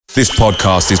This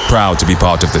podcast is proud to be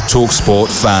part of the TalkSport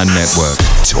Fan Network.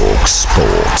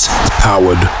 TalkSport.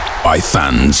 Powered by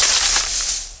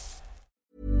fans.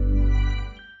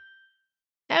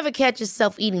 Ever catch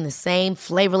yourself eating the same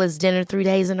flavorless dinner 3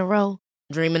 days in a row?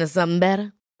 Dreaming of something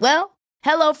better? Well,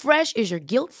 HelloFresh is your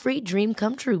guilt-free dream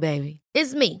come true, baby.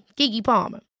 It's me, Keke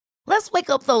Palmer. Let's wake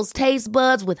up those taste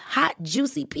buds with hot,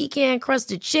 juicy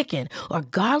pecan-crusted chicken or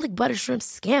garlic butter shrimp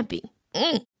scampi.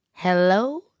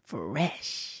 Hello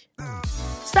Fresh.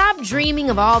 Stop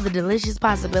dreaming of all the delicious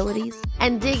possibilities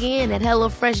and dig in at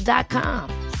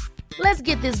HelloFresh.com. Let's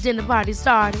get this dinner party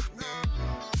started.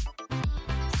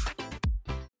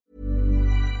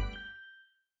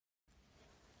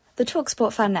 The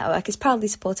TalkSport Fan Network is proudly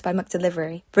supported by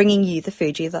McDelivery, bringing you the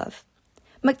food you love.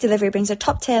 McDelivery brings a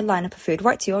top-tier lineup of food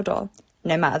right to your door.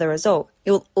 No matter the result,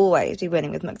 you'll always be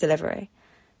winning with McDelivery.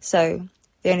 So,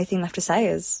 the only thing left to say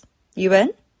is, you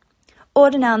in?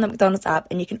 Order now on the McDonald's app,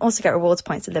 and you can also get rewards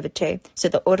points delivered too, so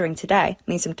that ordering today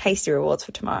means some tasty rewards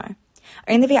for tomorrow.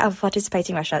 Only via other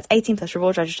participating restaurants. 18 plus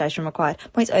rewards registration required.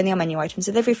 Points only on menu items.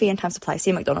 Delivery fee and time supply.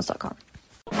 See mcdonalds.com.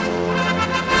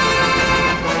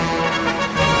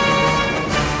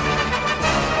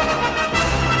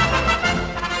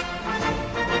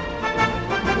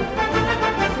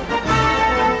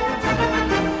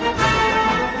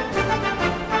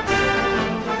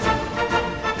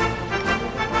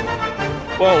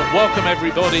 Well, welcome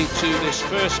everybody to this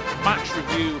first match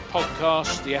review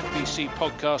podcast, the FBC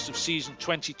podcast of season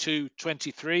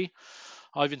 22-23.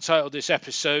 I've entitled this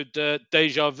episode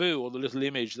Deja Vu, or the little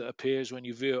image that appears when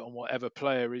you view it on whatever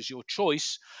player is your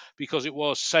choice, because it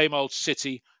was same old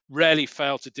City, rarely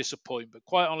failed to disappoint. But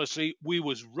quite honestly, we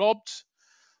was robbed.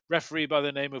 Referee by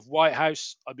the name of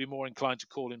Whitehouse, I'd be more inclined to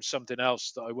call him something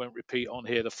else that I won't repeat on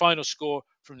here. The final score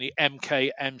from the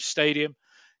MKM Stadium,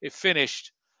 it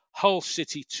finished Hull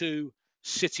City 2,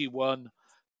 City 1.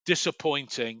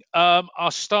 Disappointing. I'll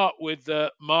start with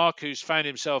Mark, who's found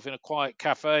himself in a quiet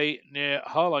cafe near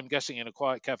Hull. I'm guessing in a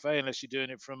quiet cafe, unless you're doing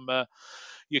it from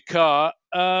your car.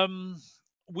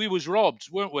 We was robbed,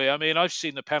 weren't we? I mean, I've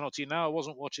seen the penalty now. I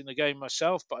wasn't watching the game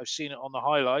myself, but I've seen it on the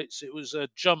highlights. It was a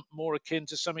jump more akin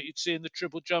to something you'd see in the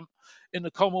triple jump in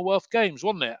the Commonwealth Games,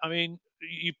 wasn't it? I mean,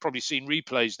 you've probably seen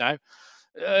replays now.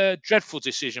 Dreadful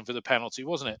decision for the penalty,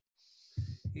 wasn't it?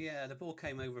 Yeah, the ball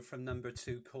came over from number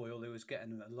 2 Coyle, who was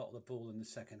getting a lot of the ball in the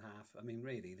second half. I mean,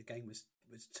 really, the game was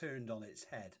turned on its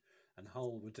head, and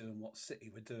Hull were doing what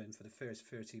City were doing for the first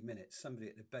 30 minutes. Somebody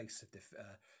at the base of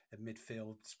the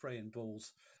midfield spraying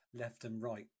balls left and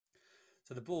right.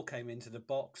 So the ball came into the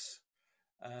box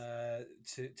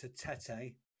to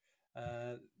Tete.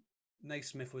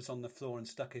 Naismith was on the floor and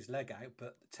stuck his leg out,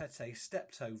 but Tete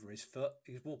stepped over his foot.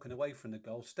 He was walking away from the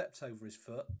goal, stepped over his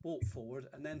foot, walked forward,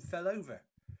 and then fell over.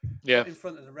 Yeah, in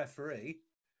front of the referee,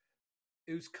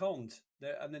 who's conned,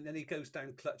 and then he goes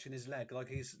down clutching his leg like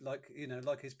he's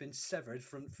been severed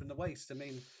from the waist. I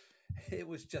mean, it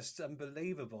was just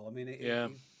unbelievable. I mean,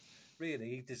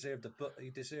 he deserved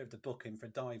the booking for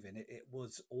diving. It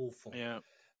was awful. Yeah,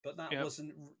 but that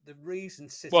wasn't the reason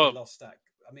City lost that.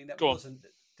 I mean, that wasn't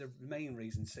the main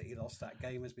reason City lost that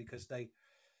game. Is because they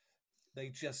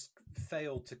just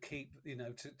failed to keep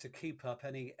to keep up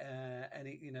any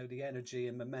the energy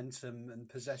and momentum and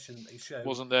possession that they showed.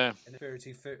 Wasn't there in the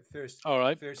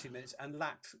 30 minutes, and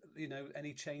lacked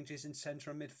any changes in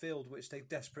centre and midfield, which they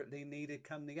desperately needed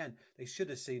come the end. They should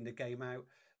have seen the game out.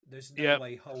 There's no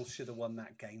way Hull should have won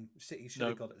that game. City should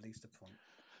have got at least a point.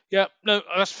 Yeah, no,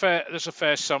 that's fair. That's a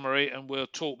fair summary, and we'll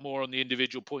talk more on the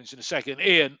individual points in a second.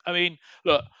 Ian, I mean,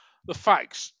 look, the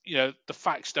facts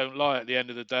don't lie at the end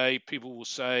of the day. People will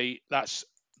say that's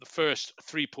the first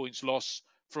 3 points loss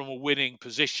from a winning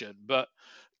position. But,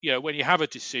 when you have a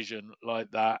decision like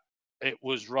that, it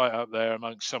was right up there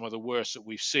amongst some of the worst that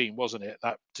we've seen, wasn't it?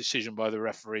 That decision by the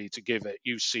referee to give it.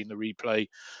 You've seen the replay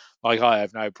like I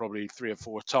have now probably 3 or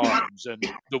 4 times. And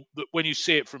when you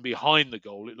see it from behind the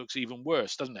goal, it looks even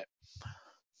worse, doesn't it?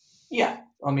 Yeah,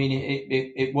 I mean,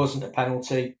 it wasn't a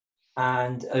penalty.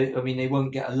 And I mean, they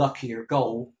won't get a luckier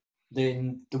goal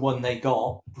than the one they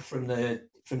got from the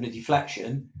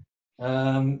deflection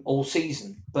all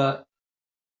season. But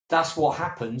that's what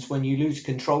happens when you lose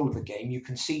control of the game. You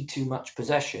concede too much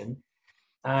possession,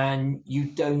 and you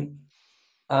don't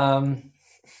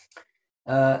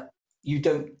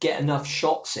get enough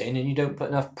shots in, and you don't put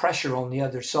enough pressure on the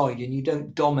other side, and you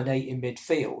don't dominate in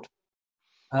midfield.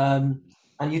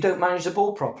 And you don't manage the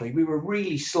ball properly. We were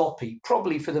really sloppy,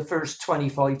 probably for the first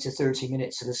 25 to 30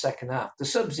 minutes of the second half. The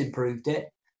subs improved it.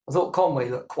 I thought Conway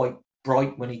looked quite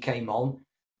bright when he came on.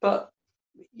 But,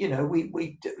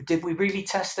 we did we really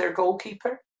test their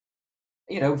goalkeeper?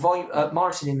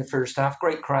 Martin in the first half,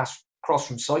 great cross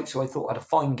from Sykes, who I thought had a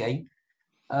fine game.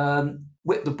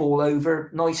 Whipped the ball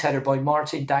over, nice header by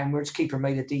Martin downwards. Keeper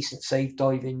made a decent save,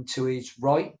 diving to his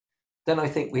right. Then I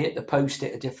think we hit the post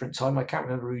at a different time. I can't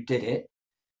remember who did it.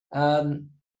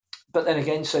 But then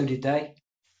again, so did they.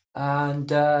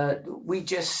 And we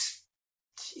just,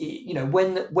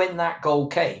 when that goal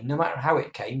came, no matter how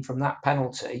it came from that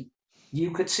penalty,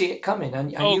 you could see it coming.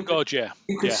 And you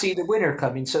could see the winner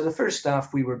coming. So the first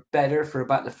half, we were better for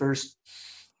about the first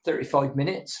 35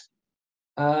 minutes.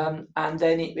 And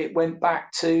then it went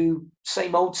back to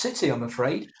same old City, I'm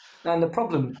afraid. And the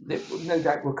problem, no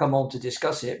doubt we'll come on to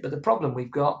discuss it, but the problem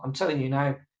we've got, I'm telling you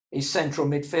now, is central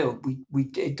midfield.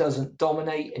 It doesn't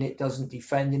dominate, and it doesn't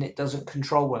defend, and it doesn't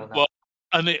control one another. Well,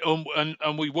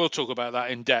 and we will talk about that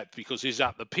in depth, because is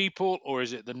that the people or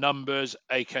is it the numbers,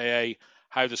 aka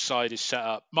how the side is set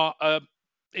up?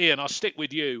 Ian, I'll stick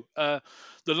with you. The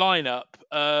lineup.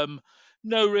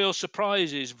 No real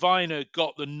surprises. Viner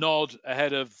got the nod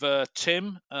ahead of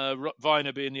Tim.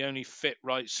 Viner being the only fit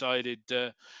right-sided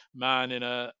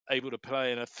man able to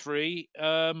play in a 3.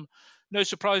 No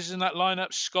surprises in that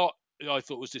lineup. Scott, I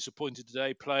thought, was disappointed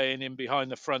today, playing in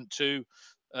behind the front 2.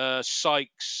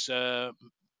 Sykes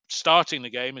starting the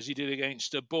game as he did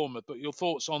against Bournemouth. But your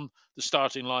thoughts on the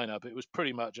starting lineup? It was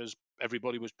pretty much as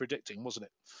everybody was predicting, wasn't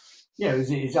it? Yeah, it was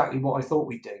exactly what I thought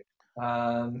we'd do.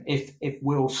 If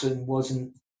Wilson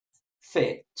wasn't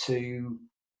fit to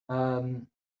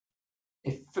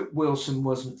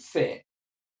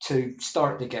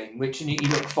start the game, which he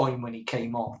looked fine when he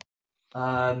came on.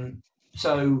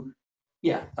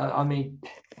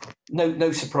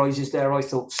 No surprises there. I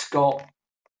thought Scott.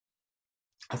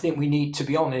 I think we need to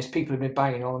be honest. People have been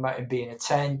banging on about him being a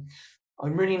 10.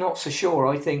 I'm really not so sure.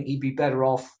 I think he'd be better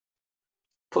off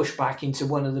pushed back into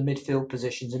one of the midfield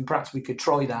positions, and perhaps we could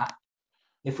try that.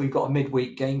 If we've got a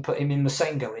midweek game, put him in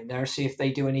Masengo in there, see if they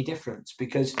do any difference.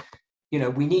 Because,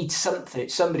 we need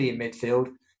somebody in midfield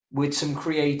with some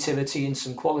creativity and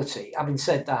some quality. Having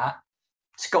said that,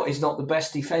 Scott is not the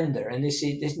best defender, and this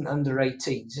isn't under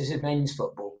 18s. This is men's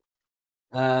football.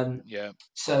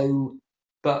 So,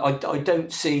 but I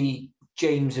don't see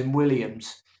James and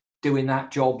Williams doing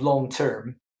that job long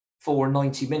term for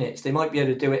 90 minutes. They might be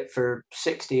able to do it for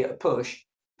 60 at a push,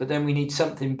 but then we need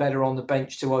something better on the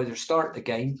bench to either start the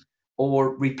game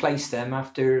or replace them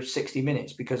after 60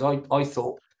 minutes, because I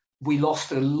thought we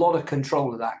lost a lot of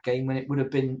control of that game when it would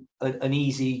have been an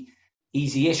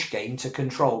easy-ish game to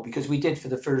control, because we did for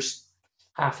the first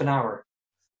half an hour.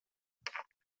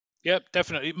 Yep,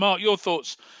 definitely. Mark, your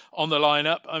thoughts on the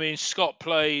lineup? I mean, Scott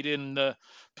played in the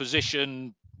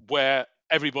position where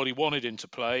everybody wanted him to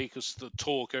play, because the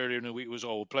talk earlier in the week was,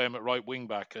 we'll play him at right wing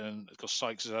back, and because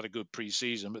Sykes has had a good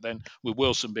pre-season, but then with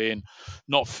Wilson being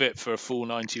not fit for a full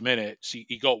 90 minutes,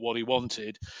 he got what he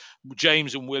wanted.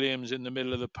 James and Williams in the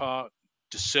middle of the park,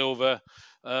 De Silva,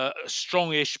 a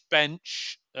strongish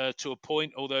bench to a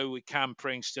point, although with Cam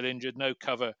Pring still injured, no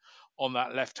cover on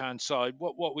that left-hand side.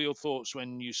 What were your thoughts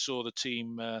when you saw the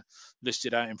team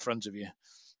listed out in front of you?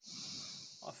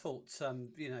 I thought,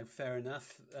 fair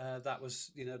enough. That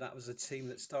was a team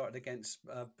that started against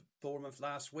Bournemouth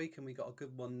last week, and we got a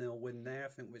good 1-0 win there, I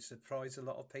think, which surprised a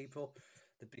lot of people.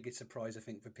 The biggest surprise, I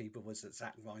think, for people was that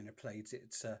Zach Viner played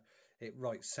it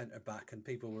right centre-back, and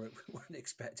people weren't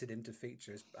expected him to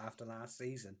feature after last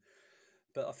season.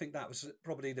 But I think that was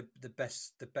probably the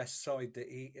best side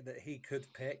that he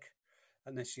could pick,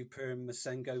 unless you pair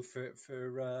Masengo for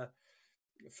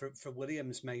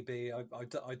Williams, maybe. I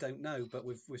don't know, but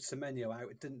with Semenyo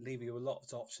out, it didn't leave you a lot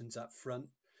of options up front.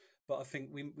 But I think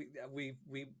we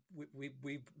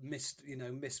missed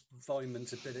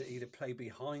Vyman's ability to play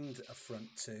behind a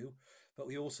front 2, but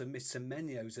we also missed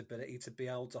Semenyo's ability to be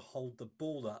able to hold the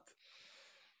ball up.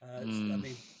 I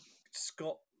mean,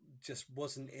 Scott just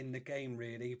wasn't in the game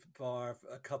really, bar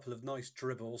a couple of nice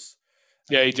dribbles.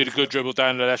 Yeah, he did a good dribble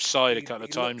down the left side a couple of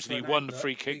times, and he won the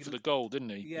free kick for the goal, didn't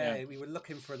he? Yeah, we were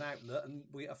looking for an outlet, and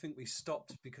I think we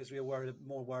stopped because we were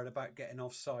more worried about getting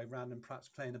offside rather than perhaps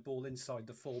playing the ball inside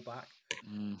the fullback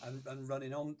and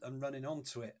running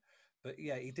onto it. But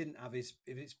yeah, he didn't have his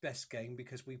best game,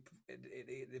 because at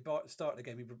the start of the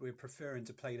game we were preferring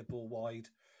to play the ball wide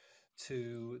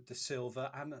to De Silva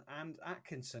and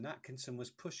Atkinson. Atkinson was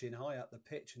pushing high up the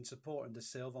pitch and supporting De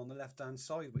Silva on the left-hand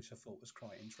side, which I thought was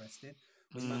quite interesting,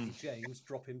 with Matty James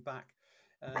dropping back,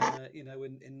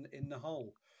 in the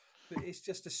hole. But it's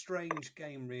just a strange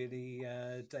game, really,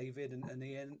 David and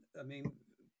Ian. I mean,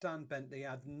 Dan Bentley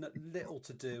had little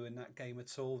to do in that game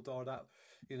at all. That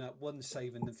one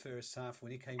save in the first half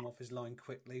when he came off his line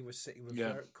quickly, where City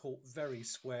were caught very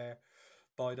square.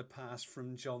 by the pass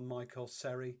from John Michael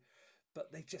Seri,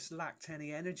 but they just lacked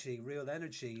any energy, real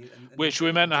energy, and Which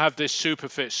we're meant to have this super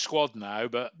fit squad now,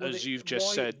 but well, as you've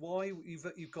just said, why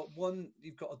you've got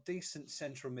a decent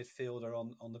central midfielder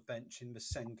on the bench in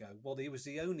Masengo. Well, he was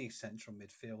the only central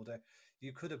midfielder.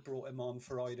 You could have brought him on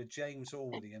for either James or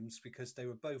Williams because they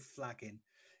were both flagging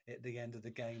at the end of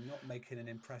the game, not making an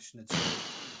impression at all.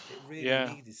 It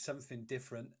really needed something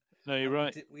different. No, you're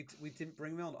right. We didn't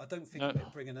bring him on. I don't think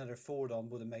bringing another forward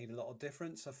on would have made a lot of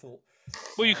difference. I thought.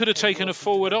 Well, you could have taken a Wilson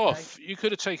forward did okay. off. You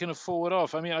could have taken a forward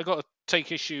off. I mean, I got to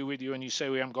take issue with you when you say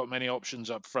we haven't got many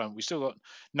options up front. We still got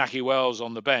Naki Wells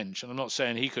on the bench, and I'm not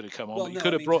saying he could have come on. Well, but no, you could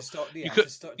I have mean, brought. to start, yeah, you could, to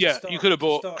start, yeah, to start, you could have to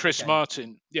brought start the Chris game.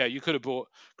 Martin. Yeah, you could have brought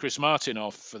Chris Martin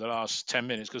off for the last 10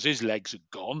 minutes because his legs are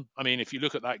gone. I mean, if you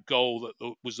look at that goal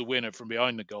that was the winner from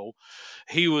behind the goal,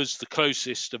 he was the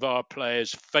closest of our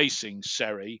players facing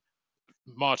Seri.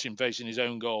 Martin facing his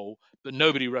own goal, but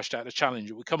nobody rushed out to challenge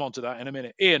it. We'll come on to that in a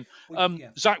minute. Ian,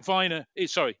 Zach Viner,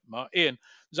 Mark, Ian,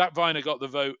 Zach Viner got the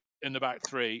vote in the back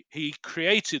three. He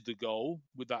created the goal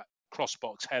with that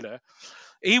crossbox header.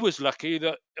 He was lucky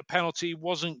that a penalty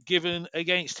wasn't given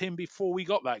against him before we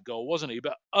got that goal, wasn't he?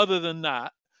 But other than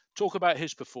that, talk about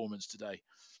his performance today.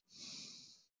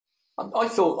 I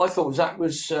thought Zach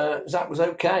was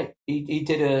okay. He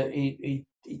did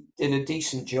a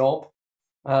decent job.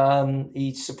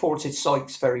 He supported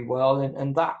Sykes very well,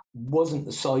 and that wasn't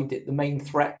the side that the main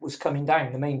threat was coming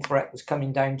down. The main threat was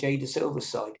coming down Jay Da Silva's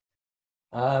side.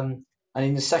 And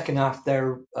in the second half,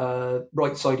 their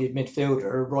right-sided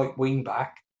midfielder, right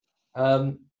wing-back,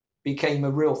 became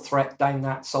a real threat down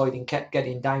that side and kept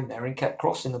getting down there and kept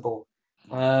crossing the ball.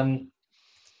 And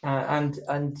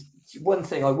one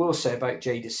thing I will say about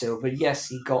Jay Da Silva, yes,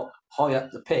 he got high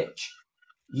up the pitch.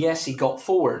 Yes, he got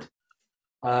forward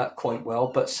quite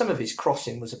well, but some of his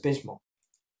crossing was abysmal.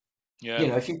 Yeah. You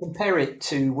know, if you compare it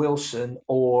to Wilson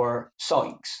or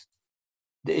Sykes,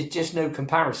 there's just no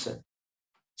comparison.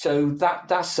 So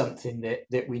that's something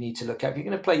that we need to look at. If you're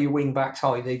going to play your wing backs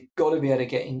high, they've got to be able to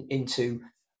get into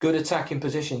good attacking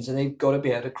positions, and they've got to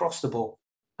be able to cross the ball.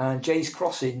 And Jay's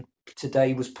crossing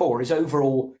today was poor. His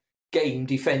overall game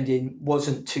defending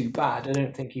wasn't too bad. I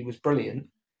don't think he was brilliant.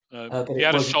 But he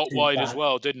had a shot wide as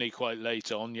well, didn't he, quite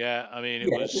late on? Yeah, I mean, it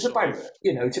was about,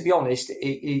 to be honest,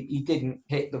 he didn't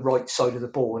hit the right side of the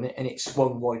ball and it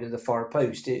swung wide of the far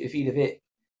post. If he'd have hit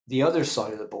the other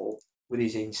side of the ball with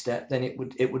his instep, then it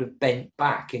would have bent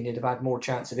back and he'd have had more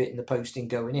chance of hitting the post and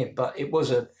going in. But it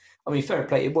was fair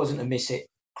play, it wasn't a miss hit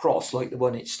cross like the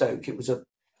one at Stoke. It was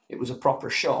a proper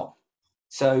shot.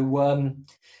 So,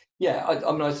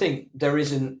 I think there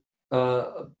isn't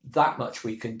that much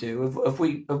we can do. Have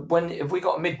we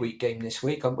got a midweek game this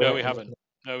week? No, we haven't.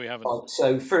 Right,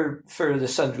 so for the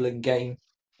Sunderland game,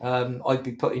 I'd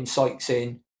be putting Sykes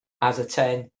in as a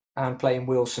 10 and playing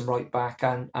Wilson right back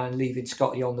and leaving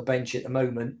Scotty on the bench at the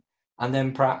moment, and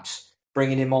then perhaps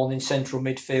bringing him on in central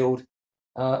midfield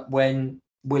when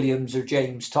Williams or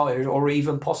James tired, or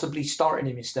even possibly starting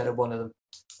him instead of one of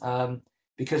them,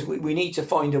 because we need to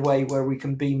find a way where we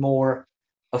can be more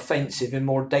offensive and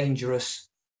more dangerous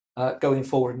going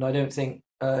forward, and I don't think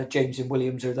James and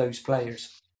Williams are those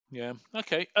players. Yeah.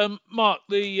 Okay. Mark,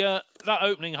 the that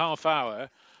opening half hour,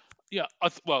 yeah.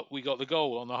 We got the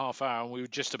goal on the half hour, and we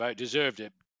just about deserved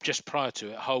it. Just prior to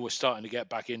it, Hull was starting to get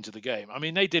back into the game. I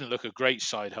mean, they didn't look a great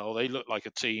side, Hull. They looked like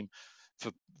a team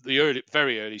for the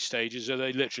very early stages. So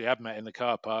they literally had met in the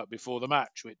car park before the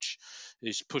match, which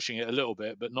is pushing it a little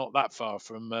bit, but not that far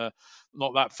from the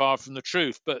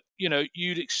truth. But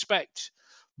you'd expect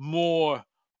more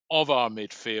of our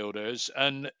midfielders,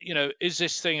 and is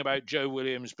this thing about Joe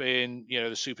Williams being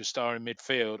the superstar in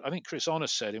midfield? I think Chris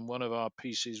Honest said in one of our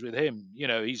pieces with him,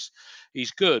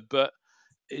 he's good, but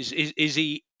is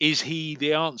he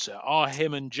the answer? Are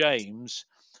him and James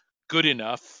good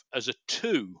enough as a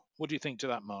two? What do you think to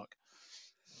that, Mark?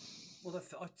 Well,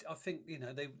 I think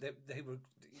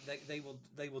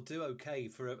they will do okay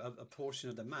for a portion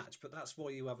of the match, but that's why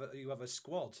you have a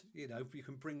squad. You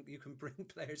can bring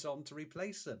players on to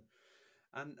replace them,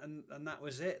 and that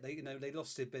was it. They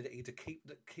lost the ability to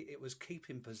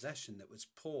keeping possession that was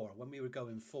poor when we were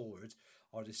going forward.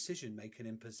 Our decision making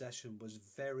in possession was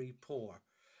very poor,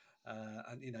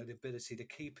 and the ability to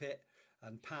keep it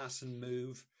and pass and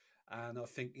move. And I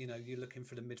think you're looking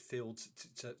for the midfield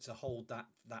to hold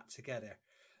that together,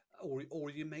 or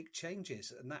you make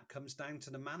changes, and that comes down to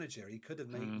the manager. He could have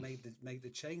made the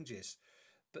changes,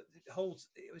 but Hull,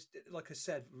 it was like I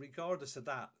said, regardless of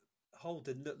that, Hull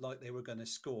didn't look like they were going to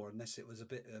score unless it was a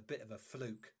bit of a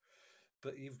fluke.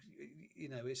 But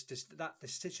it's just that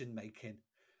decision making,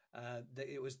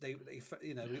 It was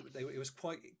it was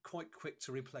quite quick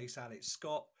to replace Alex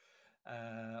Scott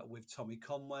with Tommy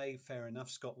Conway. Fair enough,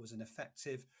 Scott was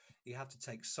ineffective. He had to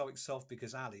take Sykes off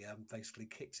because Ali basically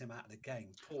kicked him out of the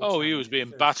game. Poor he was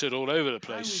being battered all over the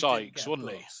place. Sykes, wasn't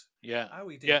he? Yeah. How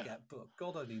he didn't get booked,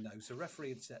 God only knows. The referee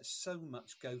had let so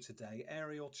much go today.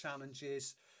 Aerial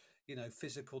challenges,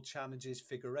 physical challenges.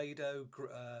 Figueiredo,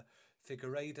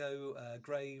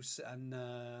 Graves, and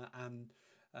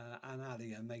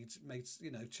Alia made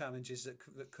challenges that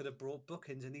could have brought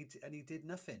bookings, and he did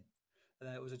nothing.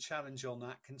 There was a challenge on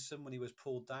Atkinson when he was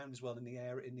pulled down as well in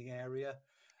the area.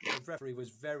 The referee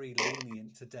was very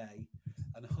lenient today,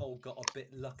 and Hull got a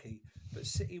bit lucky. But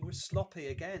City was sloppy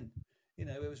again.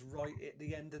 It was right at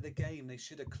the end of the game. They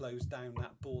should have closed down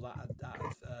that ball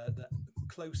that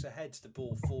closer heads the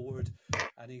ball forward,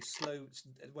 and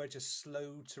we're just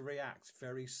slow to react,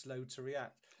 very slow to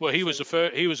react. Well, he was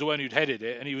the one who'd headed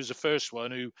it, and he was the first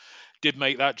one who did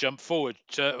make that jump forward.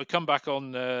 We'll come back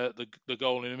on the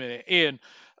goal in a minute. Ian,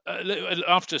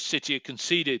 after City had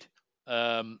conceded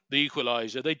the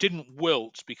equaliser, they didn't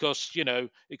wilt because,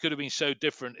 it could have been so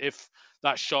different if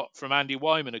that shot from Andy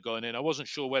Wyman had gone in. I wasn't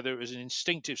sure whether it was an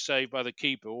instinctive save by the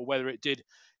keeper or whether it did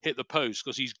hit the post,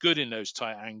 because he's good in those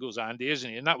tight angles, Andy, isn't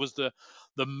he? And that was the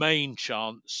main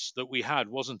chance that we had,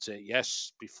 wasn't it?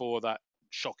 Yes, before that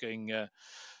shocking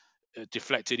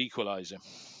deflected equaliser.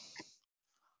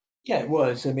 Yeah, it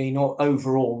was. I mean,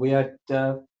 overall, we had,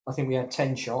 I think we had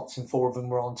 10 shots and 4 of them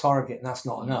were on target, and that's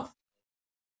not enough.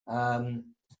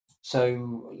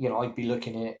 So, I'd be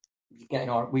looking at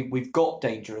we've got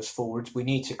dangerous forwards. We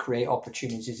need to create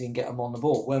opportunities and get them on the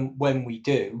ball. When we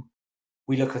do,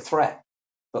 we look a threat,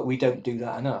 but we don't do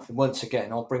that enough. And once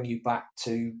again, I'll bring you back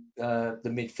to the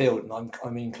midfield, and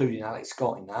I'm including Alex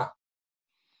Scott in that.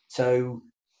 So,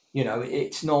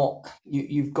 it's not,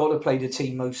 you've got to play the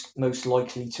team most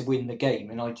likely to win the game.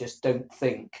 And I just don't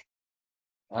think,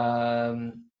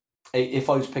 if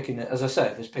I was picking, as I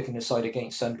said, if I was picking a side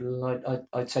against Sunderland,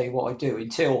 I'd tell you what I do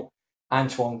until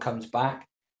Antoine comes back.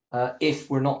 If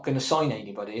we're not going to sign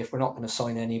anybody,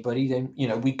 then,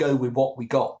 we go with what we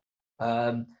got.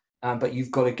 But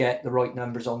you've got to get the right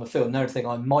numbers on the field. Another thing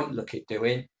I might look at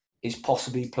doing is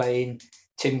possibly playing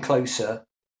Tim Closer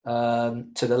to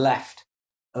the left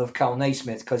of Cal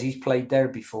Naismith, because he's played there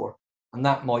before, and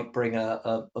that might bring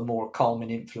a more calming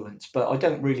influence. But I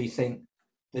don't really think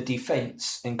the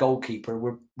defence and goalkeeper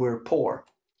were poor.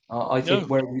 I think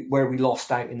where we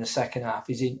lost out in the second half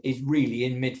is really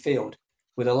in midfield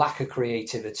with a lack of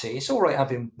creativity. It's all right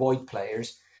having wide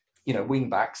players, wing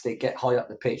backs that get high up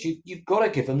the pitch. You've got to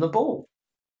give them the ball.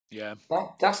 Yeah,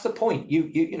 that's the point.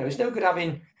 It's no good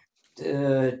having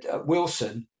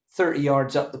Wilson 30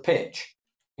 yards up the pitch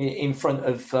in front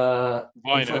of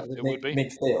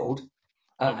midfield,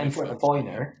 in front of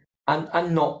Viner,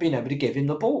 and not being able to give him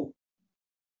the ball.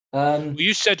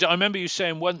 You said, I remember you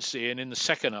saying once, Ian, in the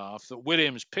second half, that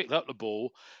Williams picked up the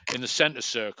ball in the centre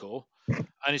circle, and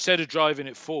instead of driving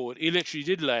it forward, he literally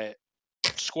did lay it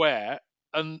square,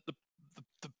 and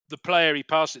the player he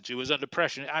passed it to was under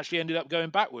pressure, and it actually ended up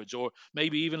going backwards, or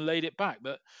maybe even laid it back.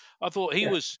 But I thought he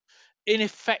was, in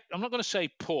effect, I'm not going to say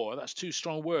poor, that's too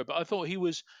strong a word, but I thought he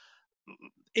was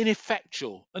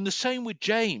ineffectual. And the same with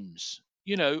James.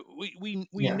 We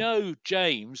know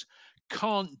James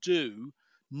can't do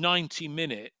 90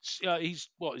 minutes. He's,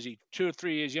 2 or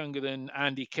 3 years younger than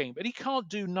Andy King, but he can't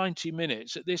do 90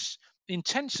 minutes at this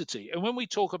intensity. And when we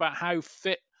talk about how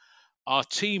fit our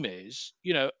team is,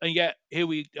 and yet here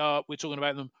we are, we're talking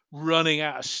about them running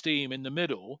out of steam in the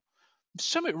middle. There's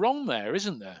something wrong there,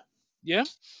 isn't there? Yeah?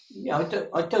 Yeah,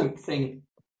 I don't think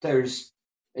it's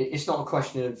not a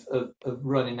question of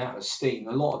running out of steam.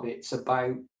 A lot of it's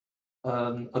about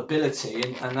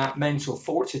ability and that mental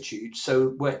fortitude.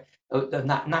 So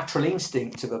that natural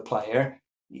instinct of a player,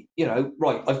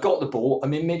 right, I've got the ball,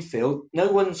 I'm in midfield,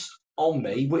 no one's on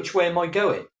me, which way am I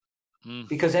going?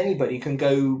 Because anybody can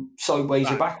go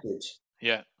sideways or backwards.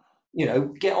 Yeah.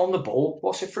 Get on the ball.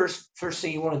 What's the first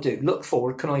thing you want to do? Look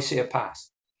forward. Can I see a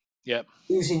pass? Yeah.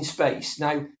 Who's in space?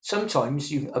 Now,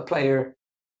 sometimes a player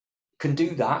can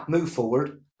do that, move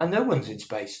forward, and no one's in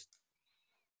space.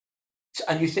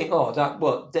 And you think,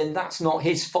 then that's not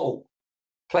his fault.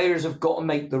 Players have got to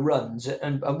make the runs.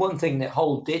 And one thing that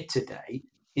Hull did today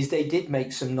is they did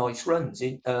make some nice runs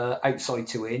outside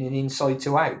to in and inside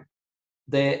to out.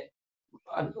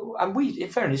 And we, in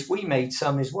fairness, we made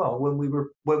some as well when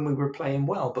we were playing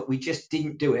well, but we just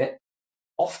didn't do it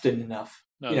often enough.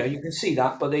 No. You can see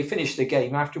that, but they finished the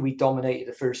game after we dominated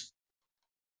the first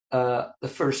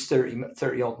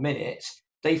 30 odd minutes.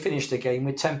 They finished the game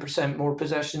with 10% more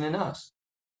possession than us.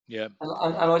 Yeah.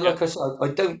 And like I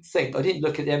said, I didn't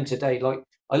look at them today. Like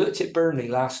I looked at Burnley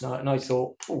last night and I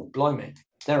thought, oh, blimey,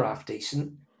 they're half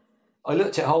decent. I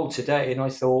looked at Hull today and I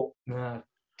thought, nah,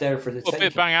 they're for the A bit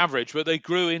taking. bang average, but they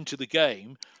grew into the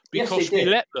game Yes, they because we did.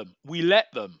 let them. We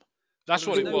let them. That's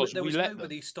what it was. There We was let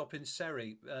nobody them. stopping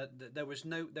Seri. There was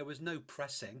no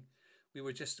pressing. We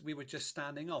were just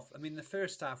standing off. I mean, the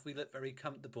first half we looked very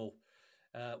comfortable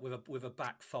with a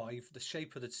back five. The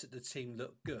shape of the team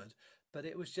looked good, but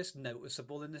it was just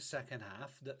noticeable in the second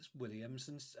half that Williams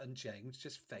and James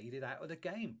just faded out of the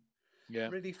game. Yeah.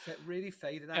 Really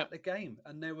faded out of the game,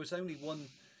 and there was only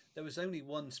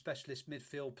one specialist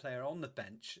midfield player on the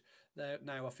bench.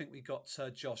 Now I think we got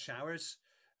Josh Hours.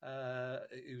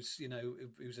 Who's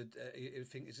I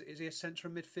think is he a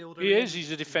central midfielder? He is.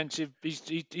 He's a defensive. But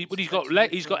he's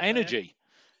got energy.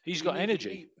 He's got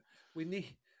energy. We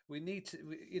need to.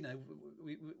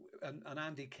 And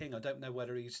Andy King. I don't know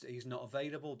whether he's not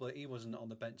available, but he wasn't on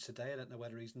the bench today. I don't know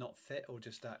whether he's not fit or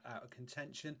just out of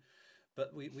contention.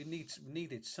 But we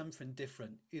needed something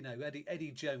different.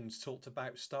 Eddie Jones talked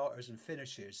about starters and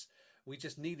finishers. We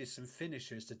just needed some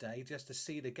finishers today just to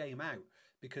see the game out,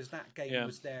 because that game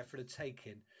was there for the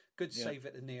taking. Good save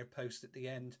at the near post at the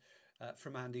end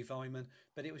from Andy Vyman,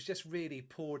 but it was just really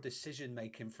poor decision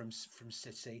making from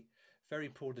City. Very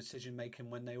poor decision making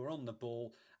when they were on the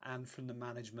ball, and from the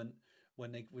management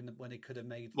when they could have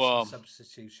made some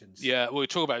substitutions. Yeah, we'll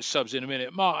talk about subs in a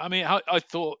minute. Mark, I mean, I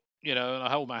thought, and I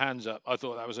hold my hands up. I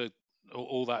thought that was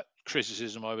all that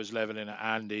criticism I was leveling at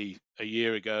Andy a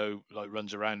year ago, like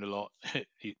runs around a lot.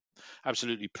 He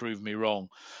absolutely proved me wrong,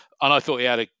 and I thought he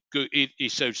had a good. He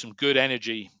showed some good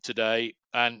energy today,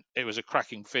 and it was a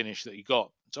cracking finish that he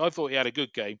got. So I thought he had a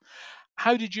good game.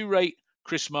 How did you rate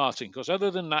Chris Martin? Because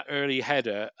other than that early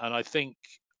header, and I think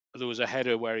there was a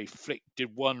header where he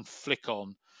did one flick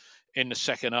on in the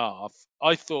second half,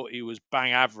 I thought he was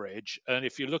bang average. And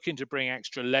if you're looking to bring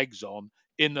extra legs on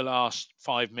in the last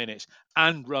 5 minutes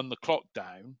and run the clock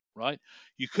down, right,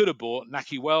 you could have brought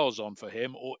Naki Wells on for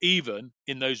him, or even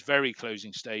in those very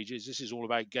closing stages, this is all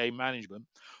about game management,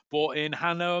 brought in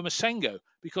Hanoa Masengo,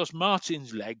 because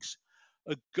Martin's legs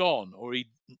are gone, or he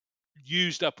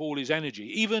used up all his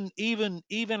energy. Even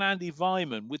Andy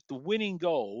Vyman, with the winning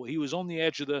goal, he was on the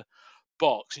edge of the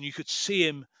box, and you could see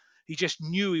him. He just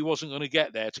knew he wasn't going to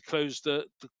get there to close the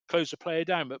player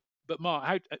down. But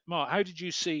Mark, how did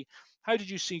you see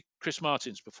Chris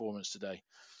Martin's performance today?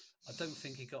 I don't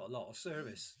think he got a lot of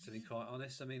service, to be quite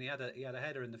honest. I mean, he had a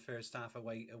header in the first half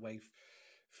away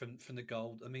from the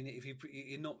goal. I mean,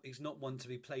 he's not one to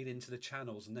be played into the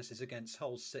channels unless it's against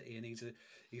Hull City, and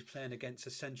he's playing against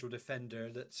a central defender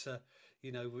that's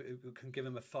who can give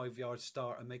him a 5-yard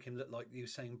start and make him look like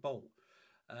Usain Bolt.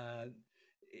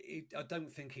 I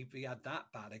don't think he had that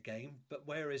bad a game, but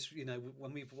whereas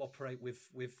when we operate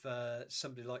with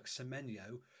somebody like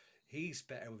Semenyo, he's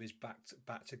better with his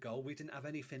back to goal. We didn't have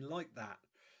anything like that,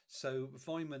 so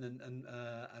Vyman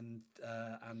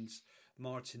and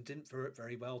Martin didn't work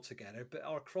very well together. But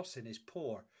our crossing is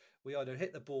poor. We either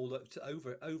hit the ball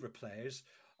over players,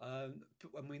 and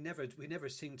we never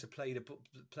seem to play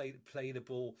the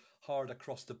ball hard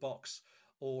across the box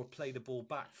or play the ball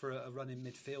back for a running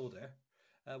midfielder.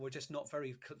 We're just not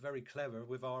very clever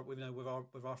with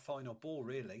our final ball,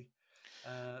 really.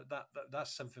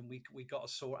 That's something we got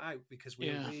to sort out, because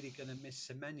we're really going to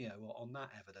miss Semenyo on that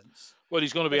evidence. Well,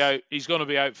 he's going to be out. He's going to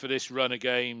be out for this run of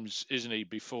games, isn't he?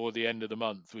 Before the end of the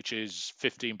month, which is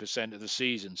 15% of the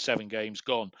season. 7 games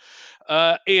gone.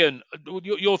 Ian,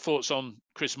 your thoughts on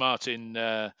Chris Martin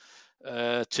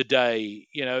today?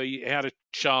 He had a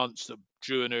chance that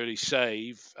drew an early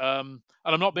save, and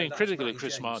I'm not being critical of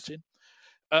Chris Martin.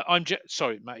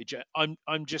 Sorry, Matty.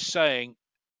 I'm just saying,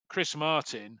 Chris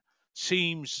Martin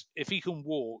seems, if he can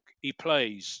walk, he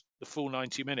plays the full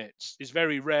 90 minutes. It's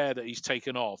very rare that he's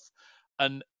taken off,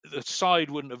 and the side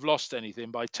wouldn't have lost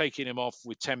anything by taking him off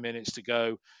with 10 minutes to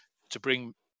go to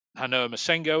bring Hanoa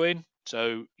Masengo in.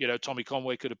 So, Tommy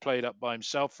Conway could have played up by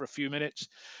himself for a few minutes,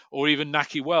 or even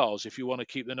Naki Wells if you want to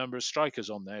keep the number of strikers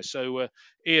on there. So,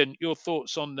 Ian, your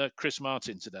thoughts on Chris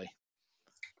Martin today?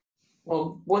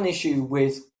 Well, one issue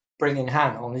with bringing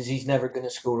Han on is he's never going to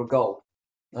score a goal.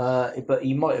 But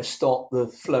he might have stopped the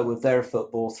flow of their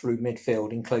football through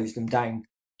midfield and closed them down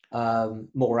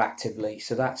more actively.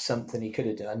 So that's something he could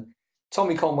have done.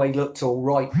 Tommy Conway looked all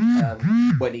right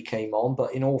when he came on,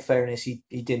 but in all fairness, he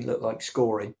didn't look like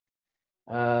scoring.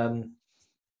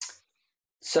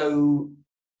 So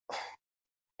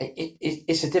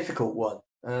it's a difficult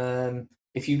one.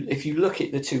 If you look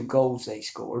at the 2 goals they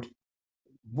scored,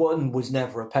 one was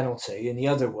never a penalty, and the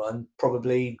other one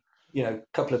probably a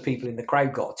couple of people in the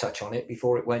crowd got a touch on it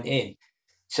before it went in.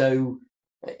 So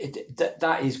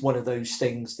that is one of those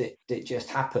things that just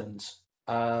happens.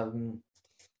 I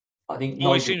think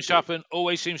always seems to happen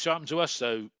to us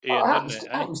though, Ian, doesn't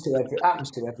it?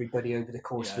 Happens to everybody over the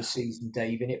course of the season,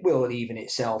 Dave, and it will even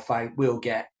itself out. We'll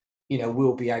be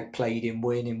outplayed in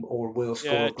winning, or we'll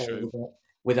score a goal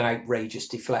with an outrageous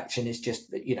deflection. It's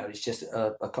just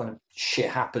a kind of shit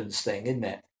happens thing, isn't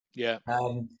it? Yeah.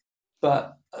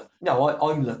 But no,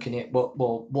 I'm looking at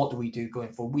what do we do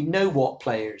going forward? We know what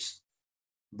players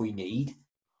we need.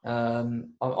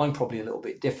 I'm probably a little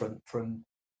bit different from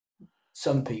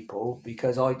some people,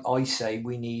 because I say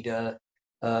we need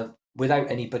without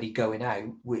anybody going out,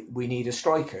 we need a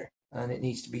striker, and it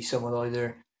needs to be someone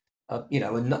either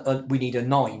we need a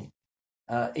 9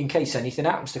 in case anything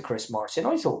happens to Chris Martin.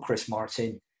 I thought Chris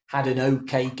Martin had an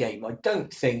okay game. I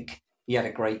don't think he had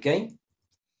a great game,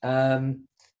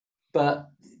 but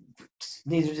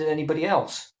neither did anybody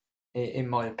else, in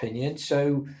my opinion.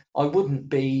 So I wouldn't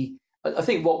be. I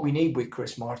think what we need with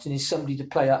Chris Martin is somebody to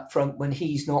play up front when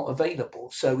he's not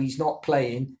available, so he's not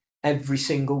playing every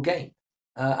single game.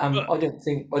 And I don't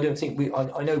think I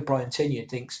know Brian Tinian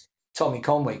thinks Tommy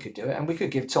Conway could do it, and we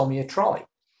could give Tommy a try.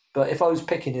 But if I was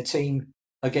picking a team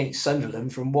against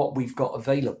Sunderland from what we've got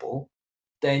available,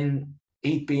 then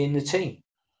he'd be in the team.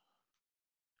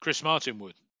 Chris Martin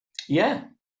would. Yeah,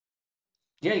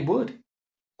 he would.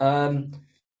 And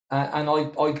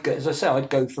I'd go, as I say, I'd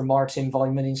go for Martin,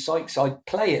 Weimann, and Sykes. I'd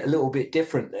play it a little bit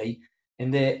differently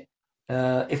in that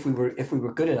if we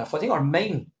were good enough. I think our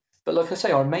main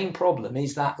problem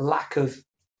is that lack of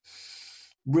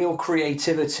real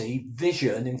creativity,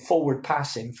 vision, and forward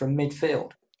passing from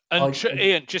midfield. And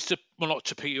Ian, not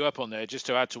to pick you up on there, just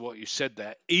to add to what you said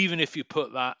there, even if you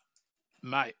put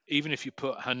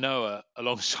Hanoa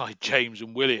alongside James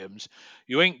and Williams,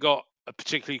 you ain't got a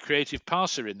particularly creative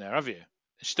passer in there, have you?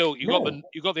 Still, you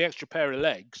got the extra pair of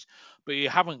legs, but you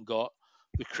haven't got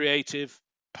the creative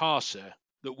passer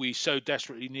that we so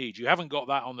desperately need. You haven't got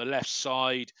that on the left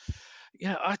side.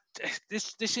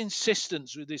 This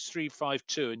insistence with this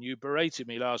 3-5-2, and you berated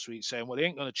me last week saying, well, they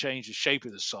ain't going to change the shape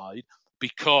of the side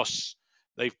because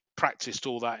they've practiced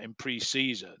all that in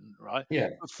pre-season, right? Yeah.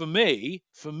 But for me,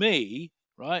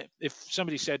 right, if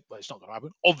somebody said, well, it's not going to happen,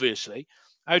 obviously,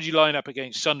 how do you line up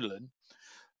against Sunderland?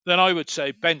 Then I would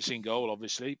say Benson goal,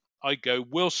 obviously. I'd go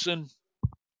Wilson,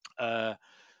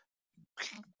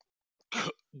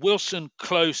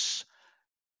 Close,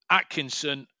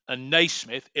 Atkinson, and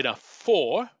Naismith in a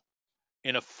four,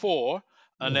 and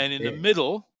then in the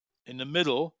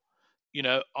middle,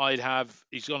 I'd have.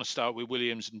 He's going to start with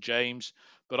Williams and James,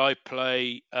 but I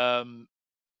play,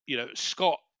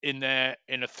 Scott in there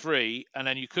in a 3, and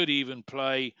then you could even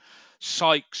play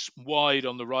Sykes wide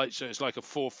on the right, so it's like a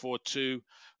 4-4-2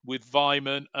 with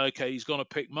Weimann. Okay, he's going to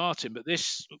pick Martin, but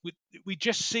this we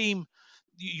just seem.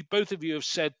 Both of you have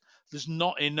said there's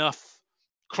not enough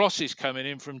crosses coming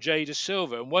in from Jay Da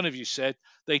Silva, and one of you said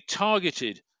they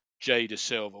targeted Jay Da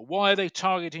Silva. Why are they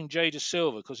targeting Jay Da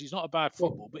Silva? Because he's not a bad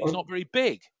football, but he's not very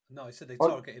big. No, I said they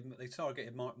targeted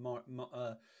Mark.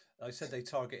 I said they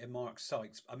targeted Mark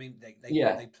Sykes. I mean,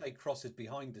 they play crosses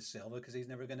behind Da Silva because he's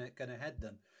never going to head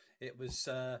them. It was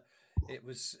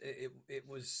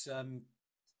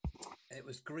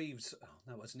Greaves. Oh,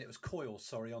 no, it wasn't. It was Coyle.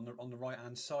 Sorry, on the right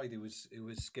hand side, who was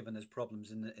giving us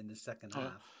problems in the second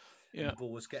half. Yeah. And the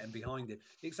ball was getting behind him.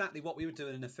 Exactly what we were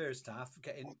doing in the first half,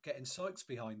 getting Sykes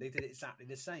behind. They did exactly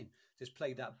the same. Just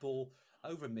played that ball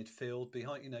over midfield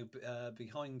behind the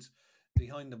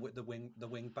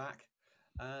wing back,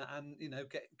 and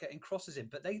getting crosses in.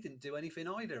 But they didn't do anything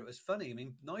either. It was funny. I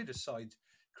mean, neither side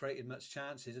created much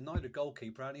chances, and neither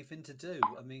goalkeeper had anything to do.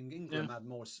 I mean, Ingram had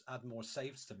more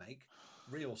saves to make,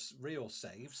 real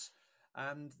saves,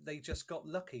 and they just got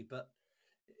lucky. But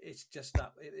it's just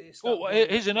that.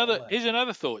 Here's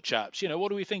another thought, chaps. What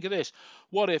do we think of this?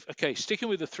 What if, sticking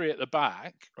with the 3 at the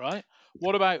back, right?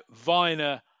 What about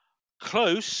Weiner,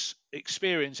 Close,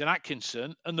 experience, and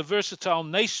Atkinson, and the versatile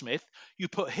Naismith? You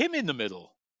put him in the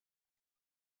middle.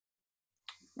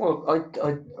 Well,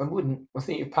 I wouldn't. I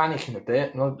think you're panicking a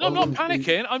bit. No, I'm not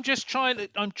panicking. I'm just trying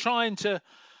to.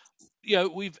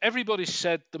 Everybody's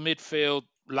said the midfield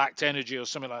lacked energy or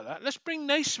something like that. Let's bring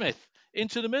Naismith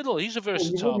into the middle. He's a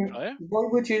versatile player. Why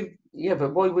would you? Yeah,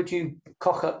 but why would you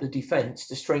cock up the defence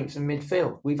to strengthen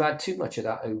midfield? We've had too much of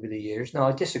that over the years. No,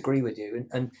 I disagree with you.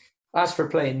 And as for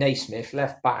playing Naismith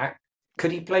left back,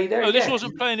 could he play there? No, this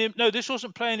wasn't playing him. No, this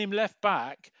wasn't playing him left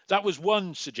back. That was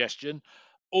one suggestion,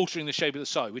 altering the shape of the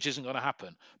side, which isn't going to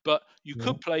happen. But you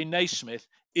could play Naismith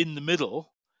in the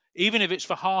middle even if it's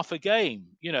for half a game,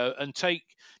 and take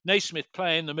Naismith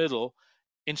play in the middle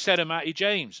instead of Matty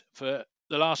James for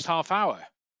the last half hour.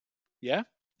 Yeah,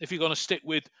 if you're going to stick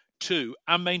with two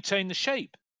and maintain the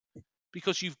shape,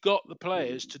 because you've got the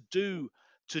players to do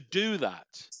that.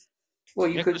 Well,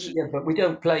 you could, but we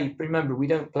don't play. Remember, we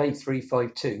don't play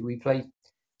 3-5-2. We play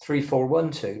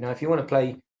 3-4-1-2. Now, if you want to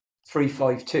play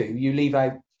 3-5-2, you leave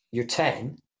out your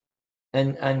 10,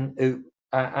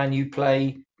 and you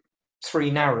play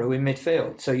 3 narrow in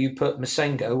midfield. So you put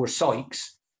Masengo or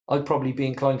Sykes. I'd probably be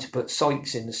inclined to put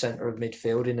Sykes in the centre of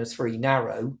midfield in a 3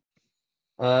 narrow,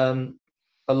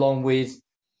 along with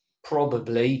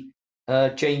probably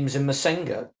James and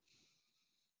Masengo.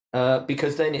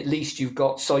 Because then at least you've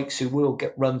got Sykes who will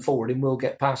run forward and will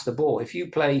get past the ball. If you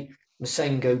play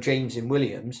Masengo, James and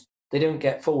Williams, they don't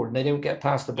get forward and they don't get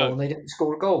past the ball and they don't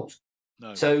score goals.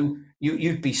 No. So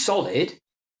you'd be solid.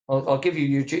 I'll give you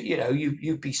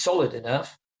you'd be solid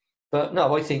enough. But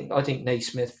no, I think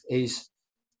Naismith is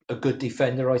a good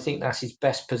defender. I think that's his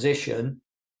best position,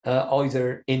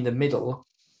 either in the middle.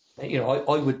 I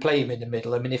would play him in the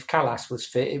middle. I mean, if Callas was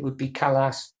fit, it would be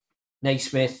Callas,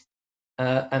 Naismith,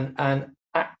 and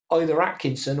either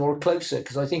Atkinson or Closer,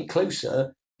 because I think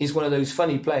Closer is one of those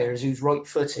funny players who's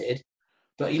right-footed,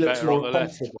 but he looks more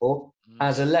comfortable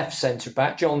as a left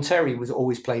centre-back. John Terry was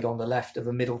always played on the left of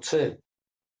a middle two.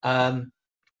 I'd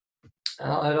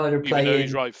either play even though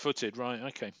he's right-footed, right?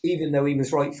 Okay. Even though he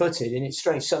was right-footed, and it's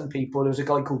strange. Some people, there was a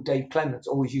guy called Dave Clements,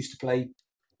 always used to play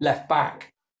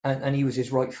left-back, and he was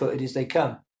as right-footed as they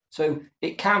come. So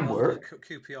it can work.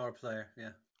 QPR player, yeah.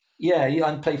 Yeah,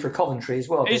 and played for Coventry as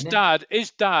well. His dad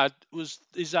is that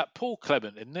Paul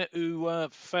Clement, isn't it, who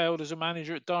failed as a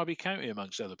manager at Derby County,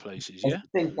 amongst other places? Yeah,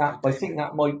 I think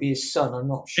that might be his son. I'm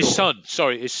not sure.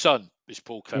 His son is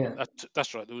Paul Clement. Yeah.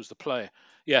 That's right. There was the player.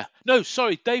 Yeah, no,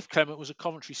 sorry. Dave Clement was a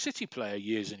Coventry City player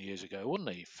years and years ago, wasn't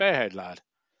he? Fairhead lad.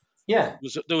 Yeah.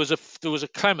 There was a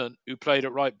Clement who played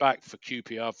at right back for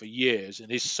QPR for years,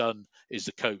 and his son is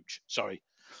the coach. Sorry.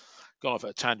 Gone off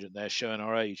at a tangent there, showing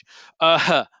our age,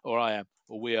 or I am,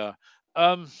 or we are.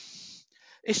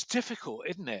 It's difficult,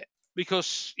 isn't it?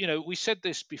 Because we said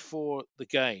this before the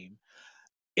game.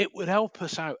 It would help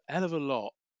us out a hell of a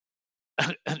lot,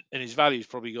 and his value's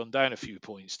probably gone down a few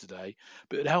points today.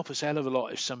 But it'd help us a hell of a lot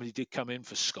if somebody did come in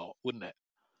for Scott, wouldn't it?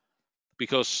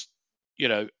 Because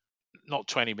not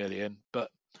 20 million, but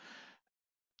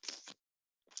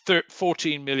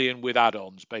 14 million with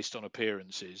add-ons based on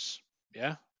appearances.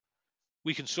 Yeah.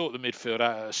 We can sort the midfield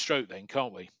out at a stroke then,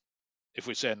 can't we? If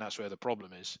we're saying that's where the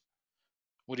problem is.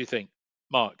 What do you think,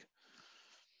 Mark?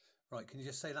 Right, can you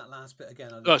just say that last bit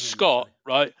again? Scott,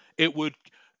 right? It would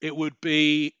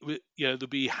be, there'd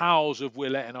be howls of we're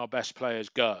letting our best players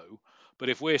go. But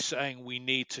if we're saying we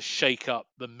need to shake up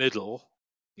the middle,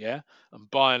 yeah, and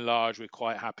by and large, we're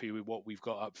quite happy with what we've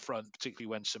got up front, particularly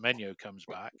when Semenyo comes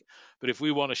back. But if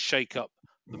we want to shake up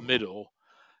the middle,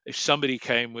 if somebody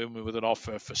came in with an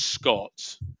offer for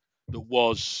Scott that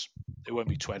was, it won't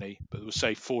be 20, but it would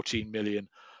say 14 million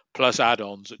plus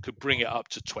add-ons that could bring it up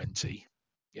to 20,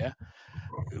 yeah,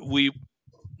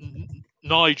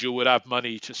 Nigel would have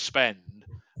money to spend,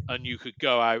 and you could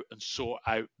go out and sort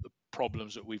out the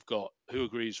problems that we've got. Who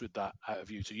agrees with that out of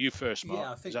you two? You first,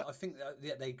 Mark. Yeah, I think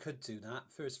they could do that.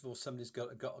 First of all, somebody's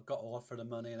got to offer the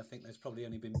money, and I think there's probably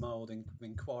only been mild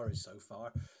inquiries so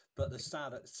far. But the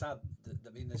sad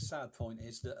point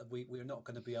is that we're not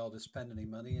going to be able to spend any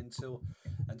money until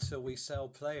we sell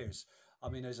players. I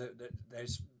mean,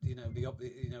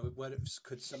 whether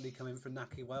could somebody come in for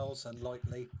Naki Wells?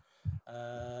 Unlikely.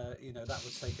 That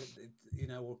would take it.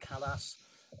 Or Callas.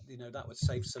 That would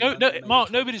save some. No, Mark.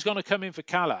 Nobody's going to come in for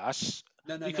Callas.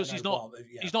 Because he's not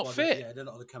fit. Yeah, they're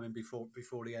not going to come in before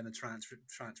the end of transfer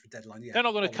deadline. Yeah, they're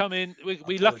not going to come in.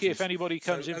 We're lucky if anybody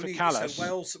comes in for Callas.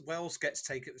 So Wells gets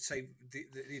taken. Say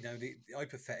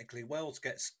hypothetically, Wells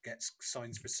gets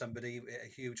signs for somebody at a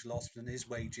huge loss, and his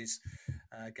wages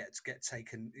get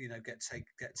taken.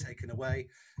 Get taken away,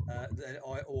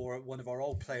 or one of our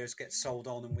old players gets sold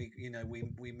on, and we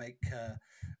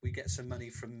get some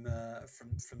money from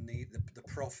the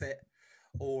profit.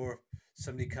 Or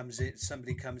somebody comes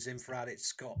in for Alex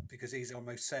Scott because he's our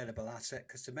most saleable asset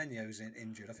because Semenyo's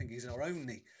injured. I think he's our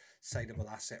only saleable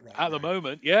asset right now. At the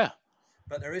moment, yeah.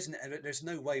 But there's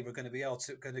no way we're going to be able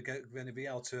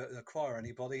to acquire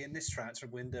anybody in this transfer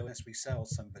window unless we sell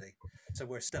somebody. So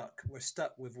we're stuck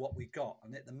with what we got,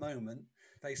 and at the moment,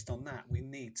 based on that, we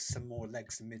need some more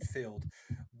legs in midfield.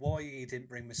 Why he didn't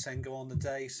bring Masengo on the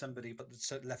day? Somebody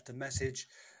left a message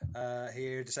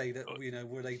here to say that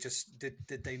were they just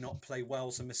did they not play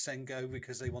Wells and Masengo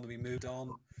because they want to be moved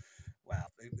on? well,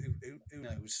 who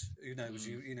knows? Who knows?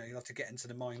 You'll have to get into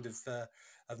the mind of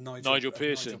Nigel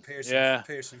Pearson.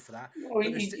 Pearson for that. Well,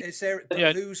 But is there? But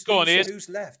yeah. Go on, Ian. Who's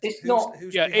left? It's not.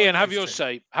 Who's Yeah, behind Ian, have those your two?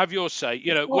 say. Have your say.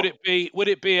 Would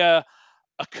it be a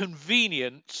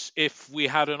convenience if we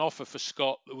had an offer for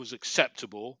Scott that was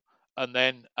acceptable, and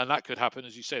that could happen,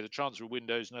 as you say, the transfer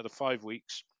window is another 5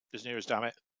 weeks, as near as damn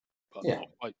it, but Yeah.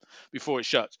 not quite, before it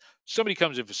shuts. Somebody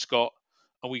comes in for Scott,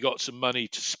 and we got some money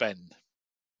to spend.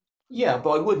 Yeah,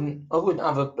 but I wouldn't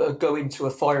have a go into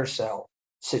a fire sale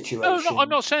situation. No, I'm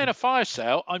not saying a fire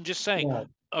sale. I'm just saying a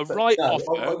But right I offer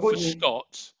for wouldn't.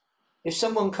 Scott. If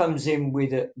someone comes in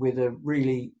with a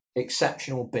really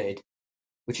exceptional bid,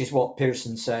 which is what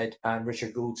Pearson said and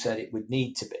Richard Gould said it would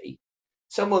need to be,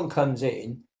 someone comes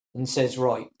in and says,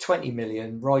 right, 20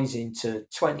 million, rising to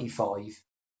 25.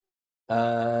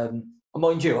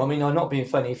 Mind you, I mean, I'm not being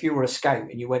funny. If you were a scout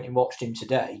and you went and watched him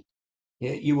today,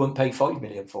 you wouldn't pay 5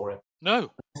 million for him.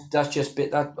 No, that's just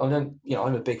bit that I don't.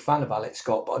 I'm a big fan of Alex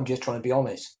Scott, but I'm just trying to be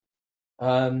honest.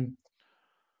 There's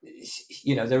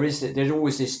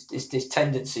always this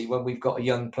tendency when we've got a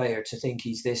young player to think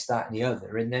he's this, that, and the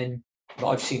other, and then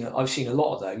I've seen a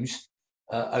lot of those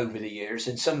over the years,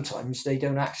 and sometimes they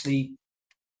don't actually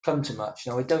come to much.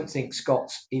 Now, I don't think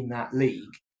Scott's in that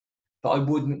league, but I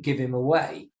wouldn't give him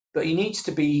away. But he needs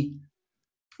to be.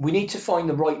 We need to find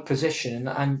the right position,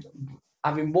 and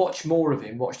having watched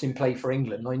him play for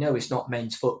England, I know it's not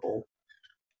men's football.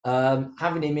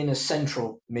 Having him in a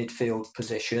central midfield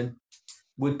position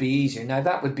would be easier. Now,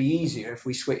 that would be easier if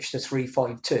we switch to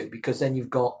 3-5-2, because then you've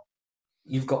got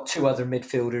two other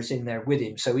midfielders in there with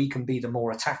him, so he can be the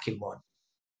more attacking one.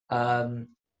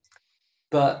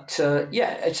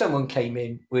 If someone came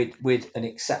in with an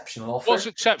exceptional offer, what's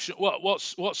exceptional?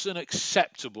 What's an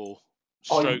acceptable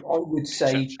stroke?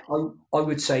 I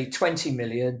would say 20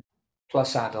 million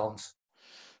plus add-ons.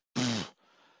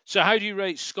 So how do you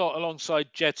rate Scott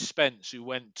alongside Jed Spence, who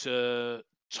went to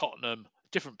Tottenham,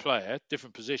 different player,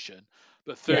 different position,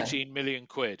 but 13 million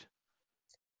quid,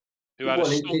 who had a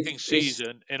stonking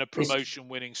season in a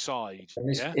promotion-winning side?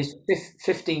 It's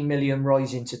 15 million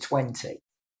rising to 20.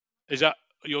 Is that,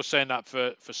 you're saying that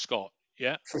for Scott?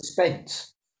 Yeah. For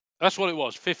Spence. That's what it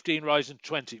was. 15 rising to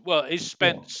 20. Well, is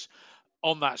Spence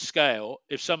on that scale?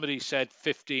 If somebody said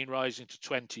 15 rising to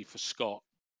 20 for Scott,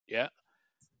 yeah,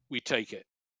 we take it.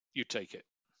 You take it.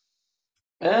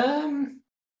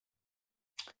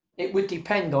 It would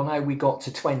depend on how we got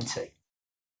to 20.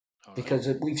 Because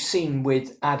we've seen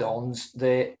with add-ons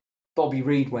that Bobby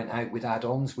Reid went out with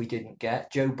add-ons we didn't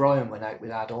get. Joe Bryan went out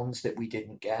with add-ons that we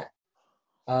didn't get.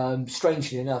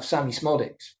 Strangely enough, Sammy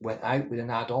Smodics went out with an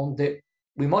add-on that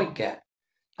we might get.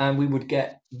 And we would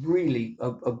get really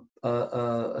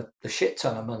a shit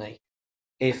ton of money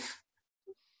if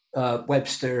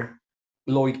Webster,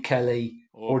 Lloyd Kelly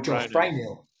or Josh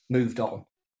Brownhill moved on.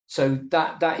 So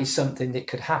that is something that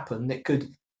could happen, that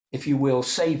could, if you will,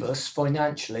 save us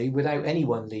financially without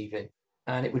anyone leaving.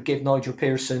 And it would give Nigel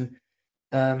Pearson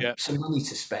some money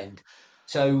to spend.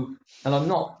 So, and I'm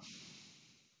not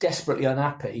desperately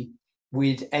unhappy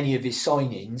with any of his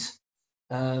signings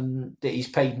that he's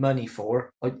paid money for.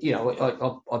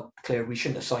 I'm clear we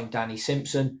shouldn't have signed Danny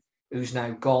Simpson, who's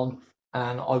now gone,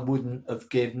 and I wouldn't have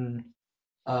given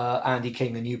Andy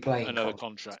King a new playing another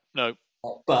contract. No.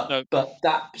 But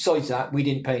that, besides that, we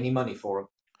didn't pay any money for him.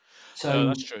 So no,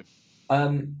 that's true. I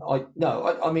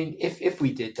mean, if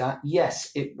we did that, yes,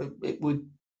 it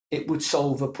would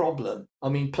solve a problem. I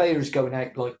mean, players going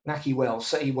out like Naki Wells,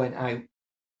 say he went out,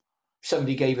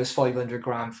 somebody gave us 500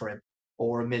 grand for him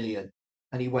or $1 million,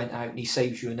 and he went out and he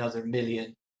saves you another $1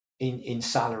 million in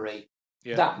salary.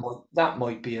 Yeah. That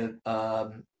might be a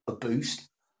boost,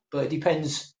 but it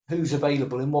depends who's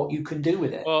available and what you can do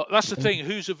with it. Well, that's the thing,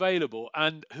 who's available,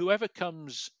 and whoever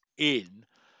comes in,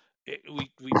 we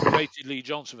debated Lee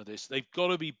Johnson for this, they've got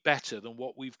to be better than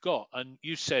what we've got. And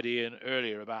you said, Ian,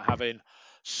 earlier about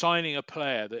signing a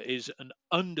player that is an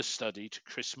understudy to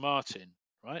Chris Martin,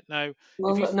 right? Now,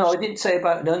 I didn't say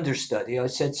about an understudy. I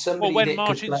said somebody. Well, when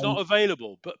Martin's not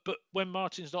available, but when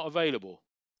Martin's not available.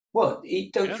 Well,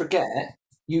 don't forget,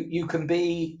 you can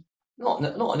be not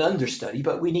an understudy,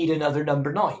 but we need another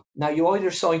number 9. Now, you either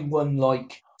sign one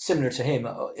like similar to him,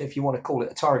 if you want to call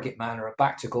it a target man or a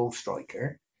back to goal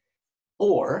striker,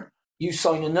 or you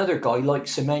sign another guy like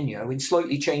Semenyo and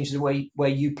slightly change the way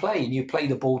you play, and you play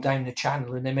the ball down the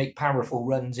channel and they make powerful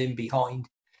runs in behind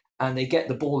and they get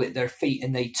the ball at their feet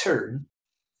and they turn.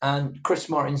 And Chris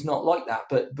Martin's not like that,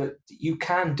 but you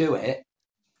can do it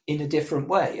in a different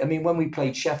way. I mean, when we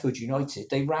played Sheffield United,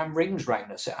 they ran rings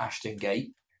round us at Ashton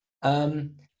Gate,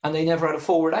 and they never had a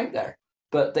forward out there.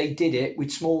 but they did it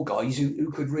with small guys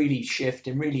who could really shift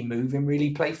and really move and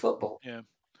really play football. Yeah.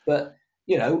 But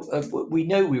we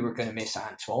know we were going to miss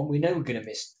Antoine. We know we're going to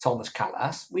miss Thomas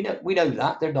Callas. We know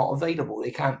that they're not available.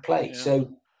 They can't play. Yeah.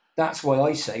 So that's why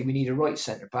I say we need a right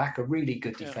centre back, a really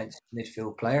good defensive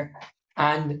midfield player,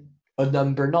 and a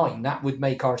number 9. That would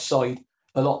make our side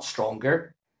a lot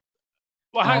stronger.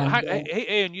 Well,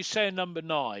 Ian, you say a number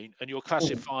 9, and you're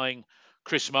classifying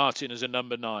Chris Martin as a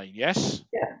number 9, yes?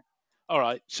 Yeah. All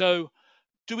right. So,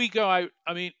 do we go out?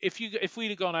 I mean, if we'd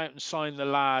have gone out and signed the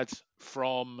lad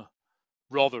from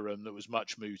Rotherham that was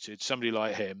much mooted, somebody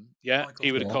like him,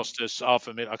 he would have cost us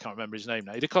 $500,000. I can't remember his name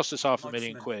now. He'd have cost us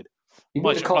 £500,000. He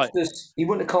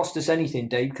wouldn't have cost us anything,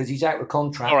 Dave, because he's out of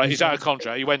contract. All right, he's out of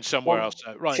contract. He went somewhere else.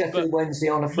 Right. Sheffield Wednesday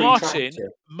on a free transfer.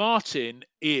 Martin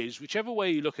is, whichever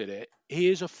way you look at it, he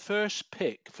is a first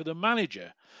pick for the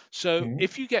manager. So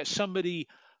if you get somebody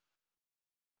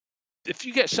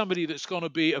that's going to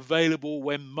be available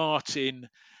when Martin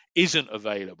isn't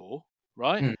available,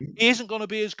 right? He isn't going to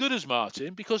be as good as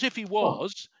Martin, because if he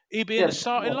was, he'd be in the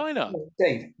starting lineup.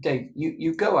 Dave,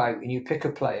 you go out and you pick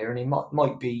a player, and he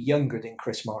might be younger than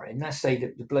Chris Martin. Let's say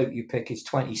that the bloke you pick is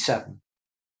 27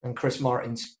 and Chris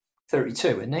Martin's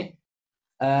 32, isn't he?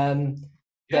 Then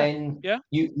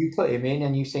you put him in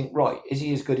and you think, right, is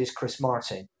he as good as Chris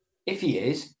Martin? If he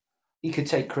is, he could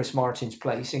take Chris Martin's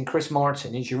place, and Chris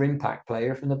Martin is your impact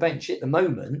player from the bench. At the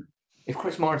moment, if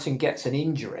Chris Martin gets an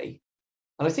injury,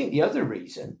 and I think the other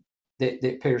reason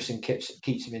that Pearson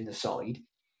keeps him in the side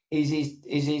is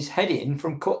his heading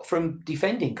from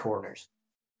defending corners.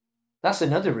 That's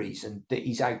another reason that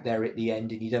he's out there at the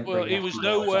end and he don't. Well, he was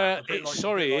nowhere.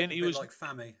 Ian, he was like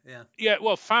Fammy, yeah. Yeah,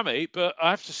 well, Fammy, but I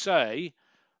have to say,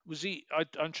 was he?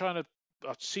 I'm trying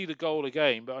to see the goal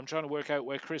again, but I'm trying to work out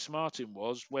where Chris Martin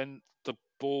was when the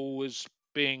ball was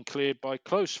being cleared by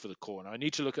Close for the corner. I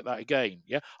need to look at that again.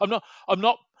 Yeah, I'm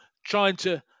not trying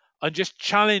to. I'm just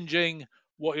challenging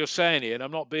what you're saying, Ian. I'm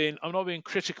not being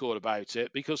critical about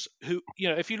it, because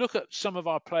if you look at some of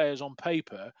our players on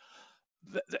paper,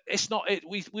 it's not it.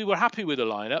 We were happy with the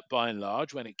lineup by and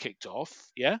large when it kicked off.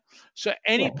 Yeah. So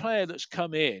any player that's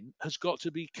come in has got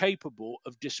to be capable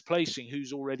of displacing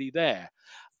who's already there,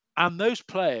 and those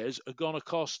players are going to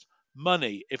cost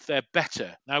money if they're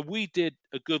better. Now, we did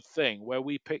a good thing where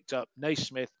we picked up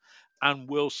Naismith and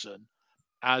Wilson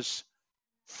as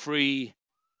free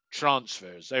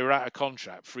transfers. They were out of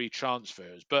contract, free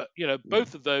transfers. But,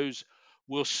 both of those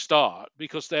will start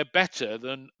because they're better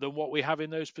than what we have in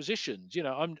those positions.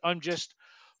 I'm just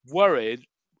worried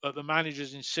at the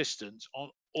manager's insistence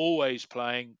on always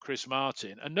playing Chris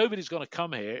Martin. And nobody's going to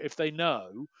come here if they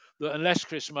know that unless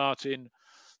Chris Martin,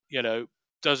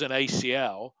 does an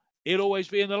ACL, he'll always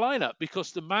be in the lineup,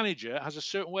 because the manager has a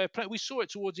certain way of playing. We saw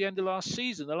it towards the end of last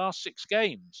season, the last 6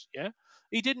 games. Yeah.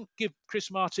 He didn't give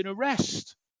Chris Martin a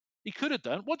rest. He could have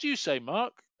done. What do you say,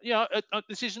 Mark?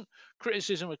 This isn't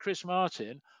criticism of Chris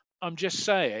Martin. I'm just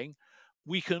saying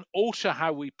we can alter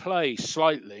how we play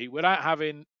slightly without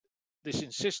having this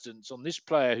insistence on this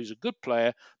player who's a good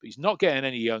player, but he's not getting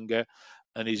any younger,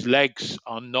 and his legs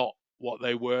are not what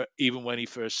they were even when he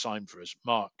first signed for us.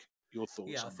 Mark, your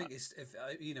thoughts on that? Yeah,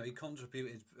 I think he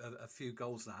contributed a few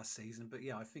goals last season, but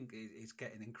I think it's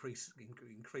getting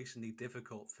increasingly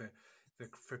difficult for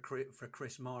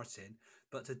Chris Martin.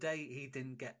 But today he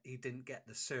didn't get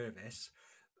the service.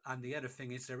 And the other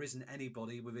thing is, there isn't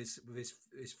anybody with his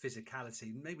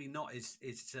physicality. Maybe not his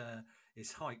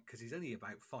height, because he's only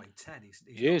about 5'10".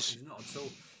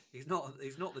 He's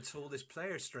not the tallest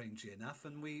player, strangely enough.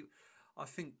 And I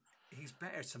think he's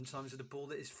better sometimes with the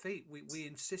ball at his feet. We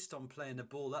insist on playing the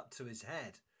ball up to his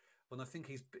head, when I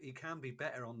think he can be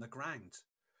better on the ground.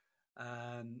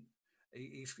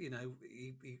 He's good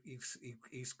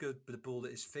with the ball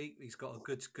at his feet. He's got a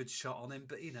good shot on him,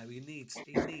 but he needs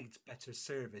better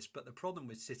service. But the problem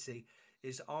with City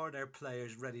is, are there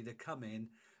players ready to come in?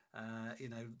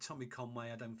 Tommy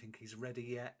Conway, I don't think he's ready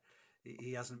yet.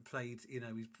 He hasn't played.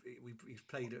 He's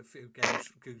played a few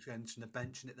games on the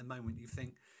bench, and at the moment, you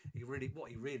think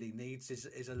what he really needs is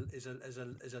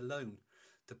a loan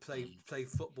to play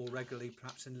football regularly,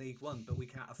 perhaps in League One. But we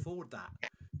can't afford that,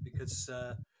 because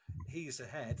he's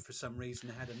ahead for some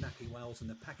reason, ahead of Naki Wells in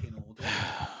the pecking order.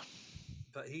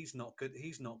 But he's not good.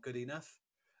 He's not good enough.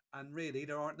 And really,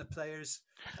 there aren't the players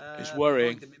it's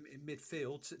worrying behind him in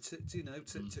midfield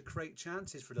to create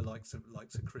chances for the likes of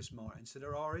Chris Martin. So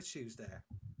there are issues there.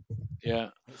 Yeah.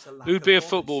 Who'd be a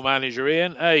football manager,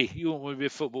 Ian? Hey, you wouldn't want to be a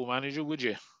football manager, would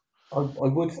you? I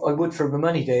would for the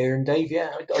money there, and Dave.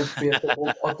 Yeah, I'd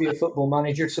be a football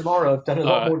manager tomorrow. I've done a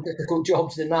lot more difficult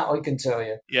jobs than that, I can tell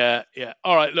you. Yeah.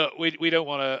 All right. Look, we don't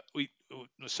want to.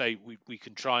 let's say we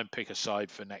can try and pick a side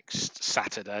for next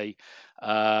Saturday,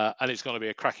 and it's going to be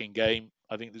a cracking game.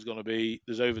 I think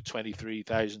there's over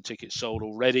 23,000 tickets sold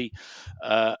already.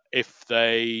 If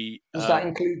they does that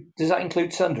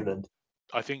include Sunderland?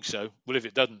 I think so. Well, if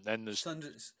it doesn't, then there's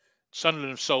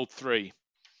Sunderland have sold 3.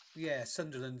 Yeah,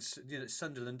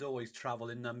 Sunderland always travel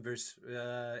in numbers.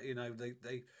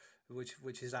 They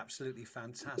which is absolutely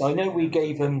fantastic. I know we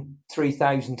gave them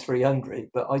 3,300,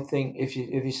 but I think if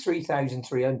it's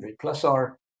 3,300 plus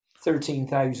our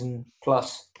 13,000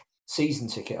 plus season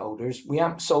ticket holders, we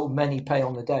haven't sold many pay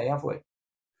on the day, have we?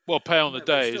 Well, pay on the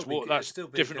day is that's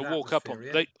different to walk up on.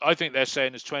 Yeah? I think they're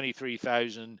saying it's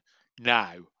 23,000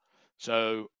 now.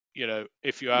 So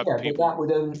if you have people,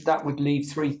 but that would leave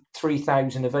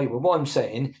 3,000 available. What I'm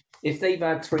saying, if they've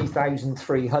had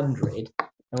 3,300.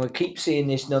 And we keep seeing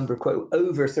this number quote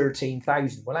over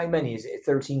 13,000. Well, how many is it?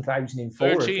 13,000 in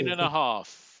 4? 13 and a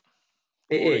half.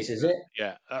 It is it?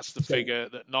 Yeah, that's the figure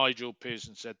that Nigel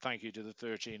Pearson said. Thank you to the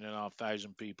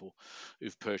 13,500 people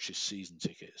who've purchased season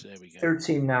tickets. There we go.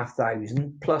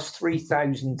 13,500 plus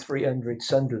 3,300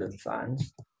 Sunderland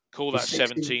fans. Call that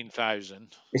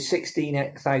 17,000. It's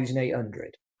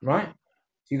 16,800, right?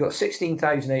 So you've got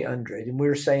 16,800, and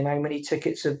we're saying how many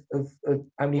tickets of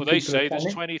how many? Well, they say there's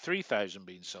 23,000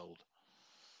 being sold.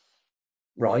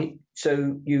 Right.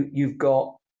 So you've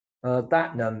got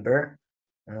that number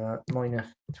minus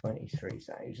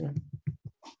 23,000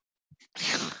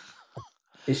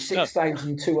 is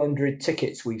 6,200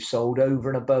 tickets we've sold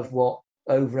over and above our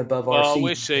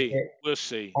season. We'll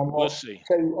see.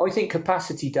 So I think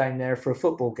capacity down there for a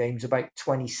football game is about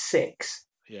 26.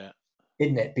 Yeah.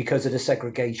 Isn't it? Because of the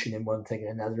segregation in one thing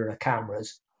and another and the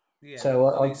cameras. Yeah. So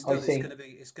I think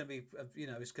it's going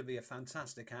to be a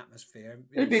fantastic atmosphere.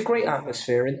 It'd be a great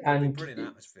atmosphere and brilliant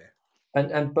atmosphere.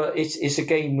 But it's a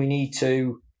game we need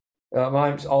to.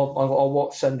 I'll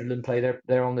watch Sunderland play.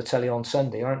 They're on the telly on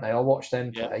Sunday, aren't they? I'll watch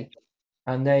them play,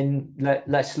 and then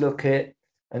let's look at.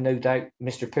 And no doubt,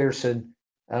 Mr. Pearson.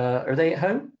 Are they at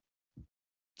home?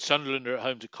 Sunderland are at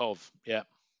home to Cov. Yeah.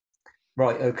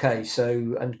 Right, okay.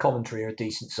 So, and Coventry are a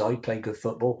decent side, play good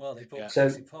football. Well, they bought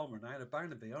Casey Palmer now. They're bound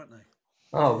to be, aren't they?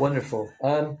 Oh, wonderful.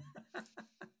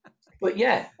 But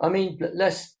yeah, I mean,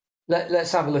 let's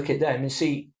have a look at them and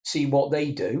see what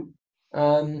they do,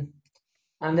 and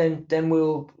then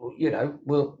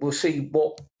we'll see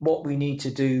what we need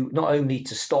to do, not only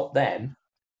to stop them,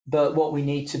 but what we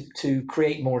need to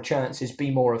create more chances, be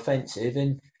more offensive,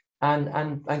 and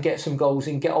get some goals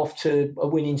and get off to a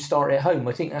winning start at home.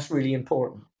 I think that's really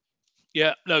important.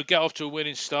 Yeah, no, get off to a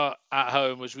winning start at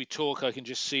home. As we talk, I can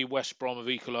just see West Brom have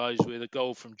equalised with a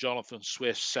goal from Jonathan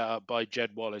Swift set up by Jed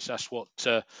Wallace. That's what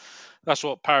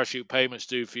parachute payments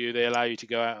do for you. They allow you to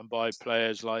go out and buy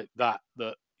players like that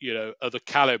are the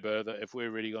calibre that if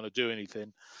we're really going to do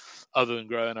anything other than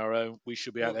growing our own, we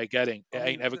should be out there getting. It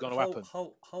ain't ever going to happen.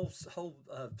 Hull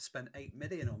spent $8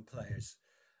 million on players.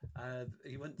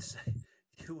 You wouldn't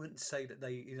say that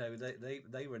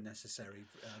they were necessary.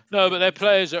 No, but they're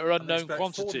players that are unknown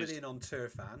quantities. $4 million on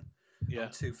Turfan, yeah,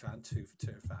 two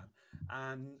Turfan,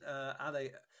 and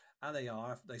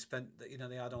they spent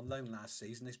they had on loan last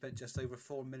season. They spent just over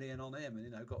 $4 million on him,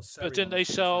 and got. But didn't they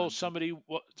sell somebody?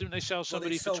 Didn't they sell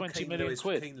somebody for 20 million Lewis,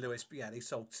 quid? Keane Lewis, yeah, they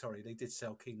sold. Sorry, they did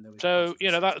sell Keane Lewis. So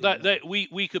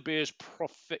we could be as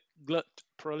prolific,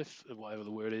 whatever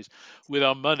the word is, with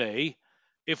our money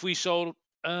if we sold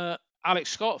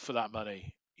Alex Scott for that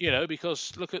money.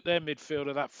 Because look at their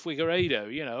midfielder, that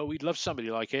Figueiredo. We'd love somebody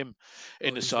like him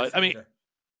in the side. I mean,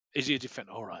 is he a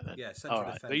defender? All right then. Yeah, all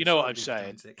right. Defender. But you know what I'm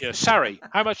saying? Sarri.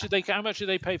 How much did they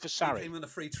pay for Sarri? He came on a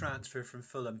free transfer from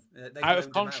Fulham. They out of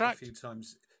contract? Out a few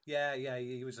times. Yeah.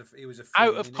 He was a free.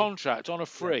 Out of contract on a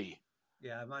free.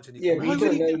 Yeah, imagine.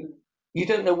 You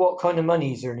don't know what kind of money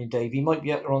he's earning, Dave. He might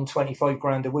be out there on 25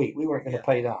 grand a week. We weren't going to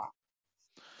pay that.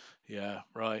 Yeah.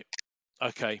 Right.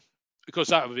 Okay. Because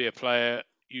that would be a player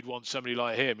you'd want somebody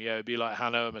like him. Yeah, it'd be like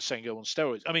Hano Masengo on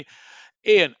steroids. I mean,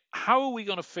 Ian, how are we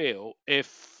going to feel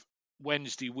if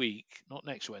Wednesday week, not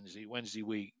next Wednesday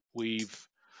week, we've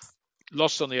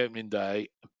lost on the opening day,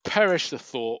 perish the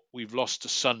thought we've lost to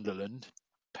Sunderland,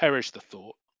 perish the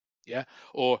thought, yeah?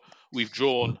 Or we've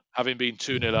drawn, having been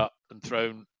 2-0 up and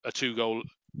thrown a two-goal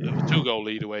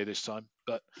lead away this time.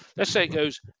 But let's say it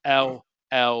goes L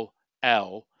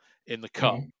in the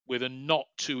Cup with a not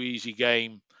too easy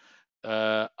game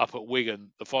up at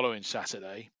Wigan the following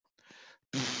Saturday.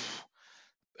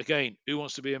 Again, who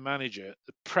wants to be a manager?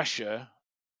 The pressure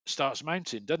starts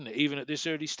mounting, doesn't it? Even at this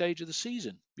early stage of the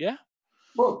season, yeah.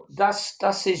 Well,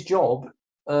 that's his job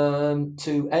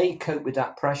to A, cope with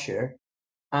that pressure,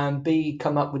 and B,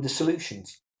 come up with the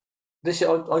solutions.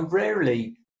 I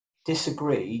rarely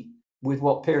disagree with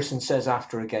what Pearson says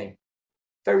after a game.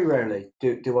 Very rarely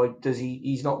does he.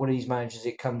 He's not one of these managers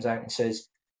that comes out and says,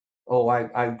 "Oh,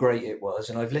 how great it was."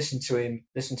 And I've listened to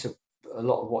a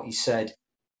lot of what he said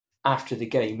after the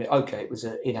game. Okay, it was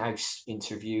an in-house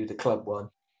interview. The club won,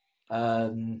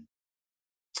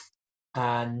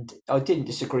 and I didn't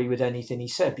disagree with anything he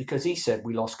said, because he said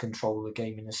we lost control of the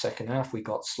game in the second half. We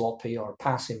got sloppy. Our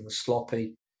passing was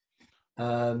sloppy.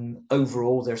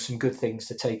 Overall, there's some good things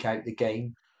to take out the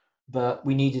game, but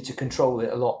we needed to control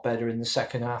it a lot better in the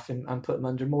second half and put them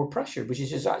under more pressure, which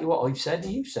is exactly what I've said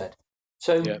and you've said.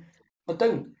 So I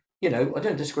don't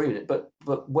disagree with it, but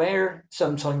where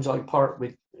sometimes I part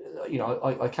with,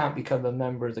 I can't become a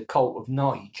member of the cult of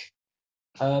Nige.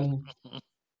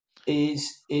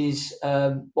 Is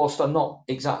whilst I'm not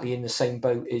exactly in the same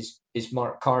boat as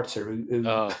Mark Carter,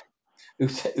 who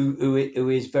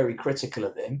is very critical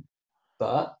of him,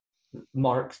 but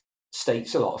Mark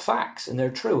states a lot of facts, and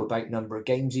they're true about number of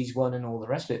games he's won and all the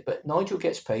rest of it. But Nigel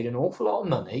gets paid an awful lot of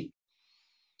money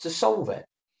to solve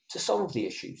the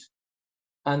issues.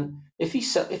 And if he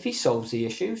solves the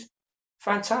issues,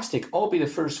 fantastic. I'll be the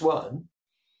first one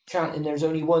chanting there's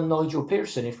only one Nigel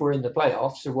Pearson if we're in the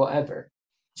playoffs or whatever.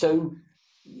 So,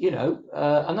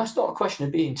 and that's not a question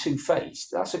of being two-faced.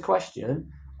 That's a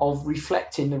question of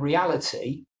reflecting the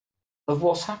reality of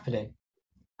what's happening.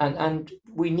 And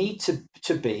we need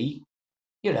to be,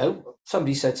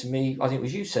 somebody said to me, I think it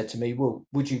was you said to me, well,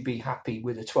 would you be happy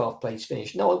with a 12th place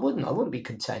finish? No, I wouldn't. I wouldn't be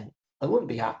content. I wouldn't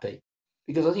be happy,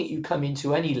 because I think you come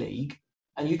into any league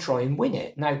and you try and win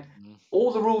it. Now,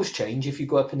 all the rules change if you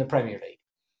go up in the Premier League,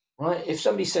 right? If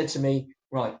somebody said to me,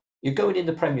 right, you're going in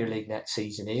the Premier League next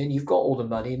season, Ian, you've got all the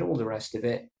money and all the rest of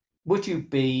it, would you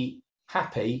be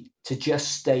happy to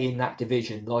just stay in that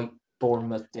division like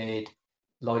Bournemouth did,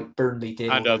 like Burnley did,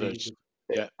 and others,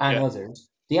 others?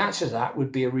 The answer to that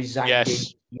would be a resounding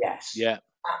yes. Yeah,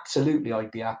 absolutely.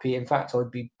 I'd be happy. In fact,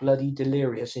 I'd be bloody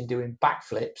delirious in doing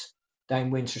backflips down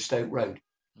Winterstoke Road.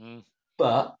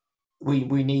 But we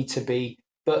need to be.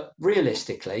 But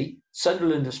realistically,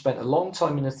 Sunderland have spent a long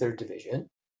time in the third division.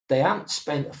 They haven't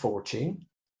spent a fortune,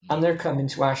 and they're coming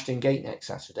to Ashton Gate next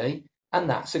Saturday, and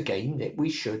that's a game that we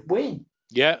should win.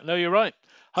 Yeah, no, you're right.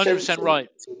 100% right.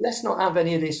 So let's not have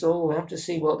any of this. We have to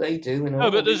see what they do.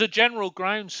 But there's a general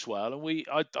groundswell, and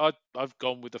I've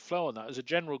gone with the flow on that. There's a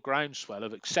general groundswell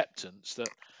of acceptance that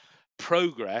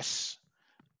progress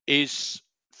is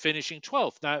finishing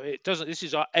 12th. Now, it doesn't. This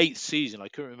is our 8th season. I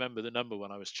couldn't remember the number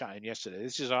when I was chatting yesterday.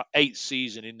 This is our 8th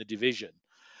season in the division,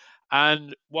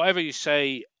 and whatever you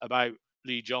say about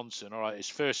Lee Johnson, all right, his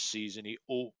first season, it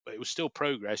was still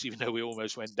progress, even though we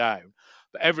almost went down.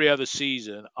 But every other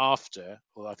season after,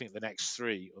 well, I think the next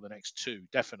 3 or the next 2,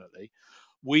 definitely,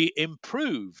 we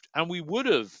improved, and we would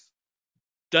have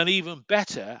done even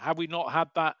better had we not had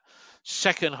that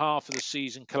second half of the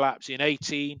season collapse in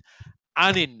 18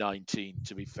 and in 19,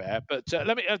 to be fair. But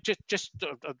let me just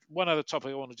one other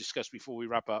topic I want to discuss before we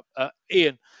wrap up.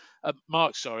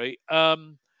 Mark, sorry.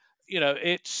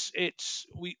 It's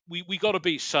we got to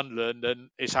beat Sunderland, and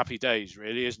it's happy days,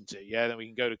 really, isn't it? Yeah, then we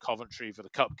can go to Coventry for the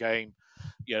cup game.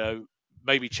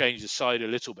 Maybe change the side a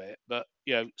little bit, but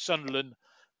Sunderland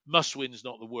must win's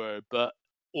not the word, but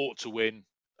ought to win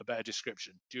a better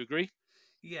description. Do you agree?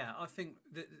 Yeah, I think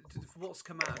that what's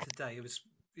come out of today, it was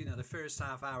the first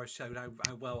half hour showed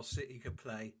how well City could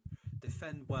play,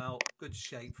 defend well, good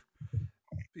shape.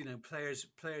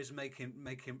 Players making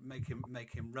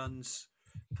runs,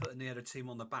 putting the other team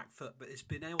on the back foot, but it's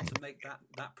been able to make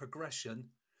that progression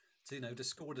to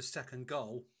score the second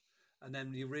goal, and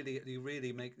then you really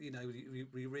make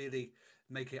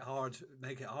it hard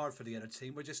for the other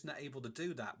team. We're just not able to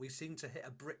do that. We seem to hit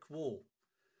a brick wall.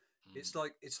 It's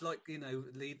like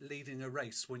leading a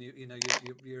race when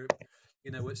you're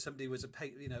somebody was a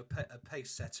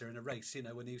pace setter in a race.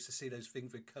 When you used to see those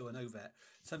things with Cohen over,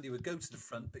 somebody would go to the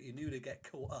front, but you knew they'd get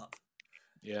caught up.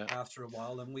 Yeah. After a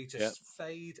while, and we just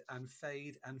fade and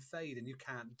fade and fade, and you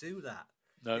can't do that.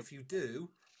 No. If you do,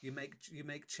 you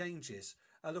make changes.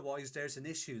 Otherwise, there's an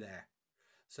issue there.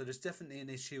 So there's definitely an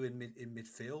issue in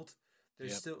midfield.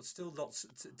 There's still lots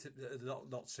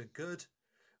are good.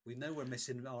 We know we're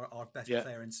missing our best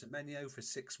player in Semenyo for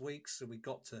 6 weeks, so we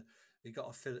got to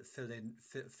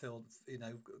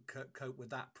cope with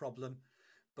that problem.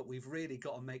 But we've really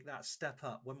got to make that step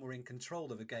up when we're in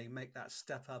control of a game. Make that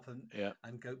step up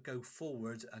and go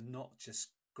forward and not just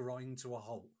grind to a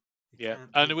halt. And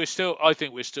I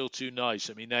think we're still too nice.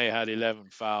 I mean, they had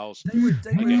 11 fouls they were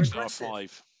against our aggressive.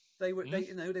 5. They were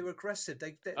they were aggressive.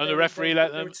 The referee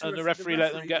let them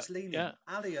get.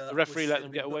 The referee let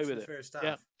them get away with it.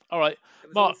 Yeah. All right,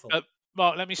 Mark.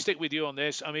 Mark, let me stick with you on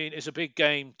this. I mean, it's a big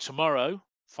game tomorrow,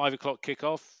 5 o'clock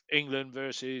kickoff, England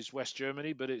versus West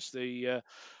Germany, but it's the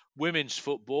women's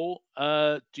football.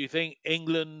 Do you think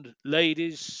England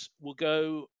ladies will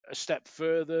go a step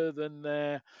further than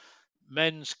their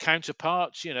men's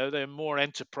counterparts? You know, they're more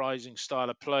enterprising style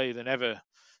of play than ever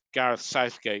Gareth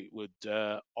Southgate would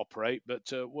operate. But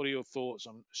what are your thoughts?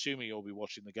 I'm assuming you'll be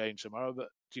watching the game tomorrow, but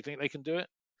do you think they can do it?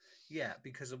 Yeah,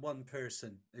 because of one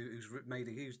person who's made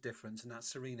a huge difference, and that's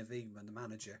Serena Wiegman, the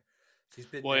manager. She's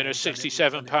been Well, there in a and £67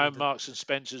 done it with the, Marks and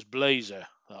Spencer's blazer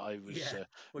that I was yeah.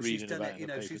 Well, she's reading done about it. in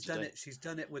the paper She's today. done it. She's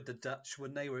done it with the Dutch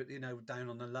when they were, down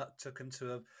on the luck. Took them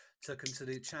to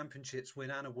the championships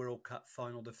win and a World Cup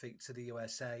final defeat to the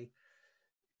USA.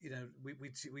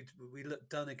 We looked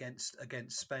done against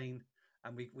Spain,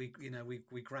 and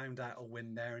we ground out a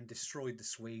win there and destroyed the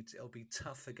Swedes. It'll be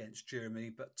tough against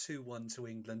Germany, but 2-1 to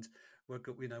England. We're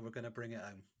going to bring it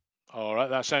home. All right,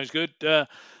 that sounds good.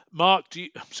 Mark,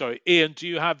 Ian, do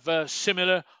you have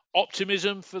similar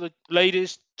optimism for the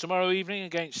ladies tomorrow evening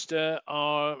against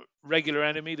our regular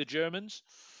enemy, the Germans?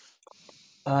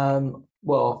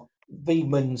 Well,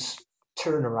 Wiegman's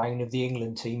turnaround of the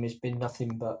England team has been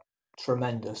nothing but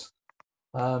tremendous.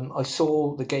 I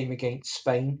saw the game against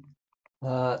Spain.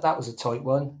 That was a tight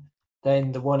one.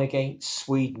 Then the one against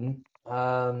Sweden,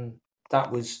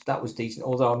 that was decent.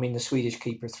 Although, I mean, the Swedish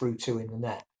keeper threw 2 in the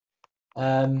net.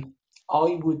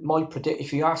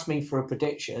 If you ask me for a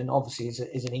prediction, obviously as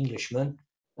an Englishman,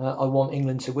 I want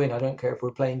England to win. I don't care if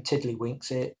we're playing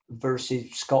Tiddlywinks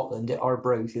versus Scotland at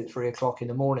Arbroath at 3 o'clock in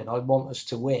the morning. I want us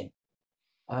to win.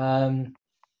 I'm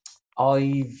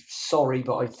sorry,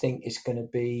 but I think it's going to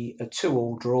be a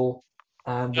 2-2 draw,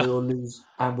 and we'll lose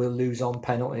on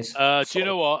penalties. Do you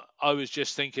know what? I was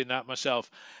just thinking that myself.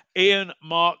 Ian,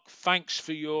 Mark, thanks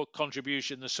for your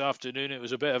contribution this afternoon. It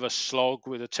was a bit of a slog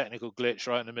with a technical glitch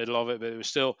right in the middle of it, but it was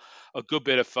still a good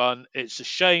bit of fun. It's a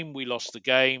shame we lost the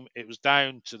game. It was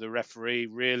down to the referee,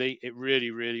 really. It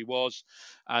really, really was.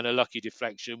 And a lucky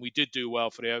deflection. We did do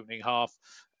well for the opening half.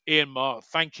 Ian, Mark,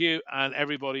 thank you. And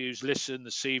everybody who's listened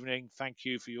this evening, thank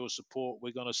you for your support.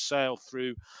 We're going to sail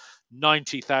through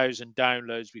 90,000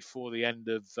 downloads before the end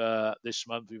of this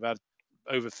month. We've had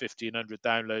over 1,500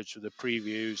 downloads for the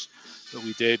previews that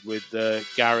we did with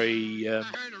Gary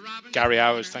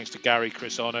Hours, thanks to Gary,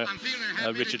 Chris Honor,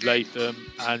 Richard Latham,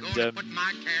 and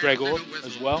Gregor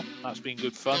as well. That's been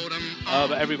good fun.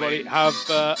 But everybody, have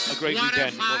a great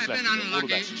weekend. What's left of it. All the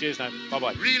best. Cheers now.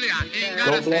 Bye-bye.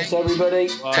 God bless everybody.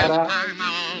 Ta-da.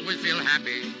 I always feel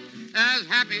happy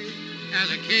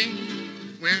as a king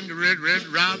when the red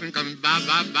robin comes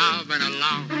bobbing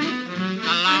along.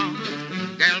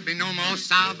 There'll be no more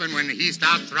sobbing when he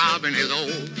starts throbbing his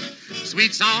old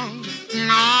sweet song.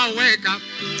 Oh, wake up,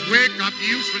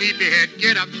 you sleepyhead.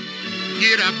 Get up,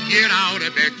 get out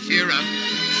of bed. Cheer up,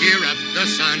 the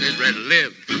sun is red.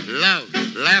 Live,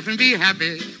 love, laugh and be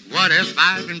happy. What if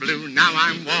I've been blue? Now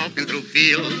I'm walking through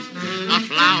fields of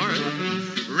flowers.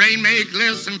 Rain may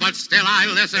glisten, but still I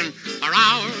listen for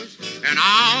hours and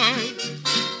hours.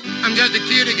 I'm just a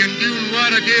kid again, doing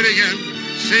what I did again,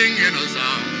 singing a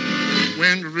song.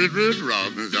 When the red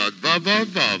robins are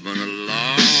bobbing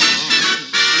along.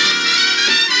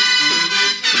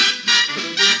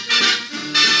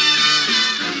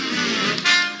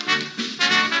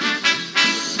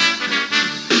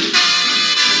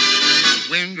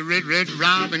 When the red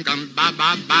robin comes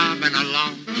bobbing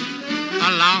along,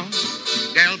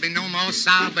 there'll be no more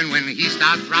sobbing when he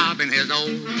starts throbbing his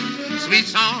old sweet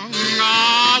song.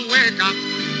 Oh, wake up,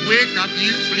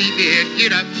 you sleepyhead,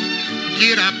 get up,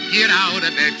 get out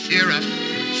of bed, cheer up,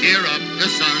 the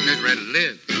sun is red.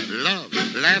 Live, love,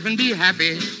 laugh and be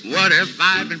happy. What if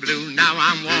I've been blue? Now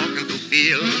I'm walking through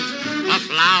fields of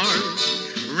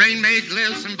flowers. Rain may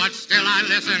glisten, but still I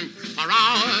listen for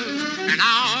hours and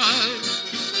hours.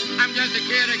 I'm just a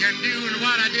kid again, doing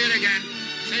what I did again,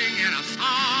 singing a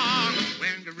song.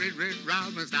 When the red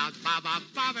robin starts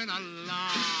bobbing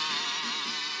along.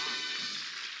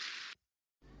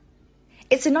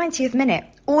 It's the 90th minute.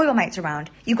 All your mates around.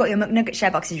 You've got your McNugget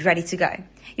share boxes ready to go.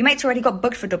 Your mates already got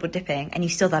booked for double dipping, and you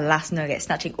steal the last nugget,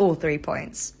 snatching all 3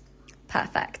 points.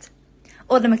 Perfect.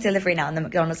 Order McDelivery now on the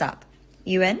McDonald's app.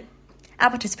 You in? At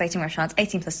participating restaurants,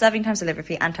 18 plus serving times, delivery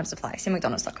fee, and time supply. See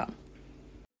mcdonalds.com.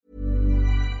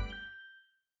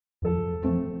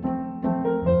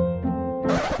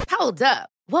 Hold up.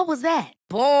 What was that?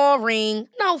 Boring.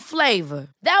 No flavor.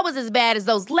 That was as bad as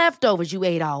those leftovers you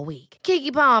ate all week.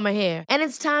 Keke Palmer here, and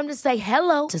it's time to say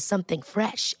hello to something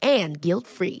fresh and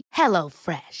guilt-free. Hello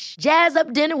Fresh. Jazz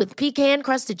up dinner with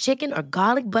pecan-crusted chicken or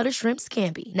garlic butter shrimp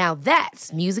scampi. Now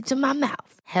that's music to my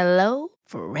mouth. Hello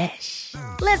Fresh.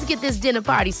 Let's get this dinner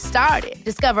party started.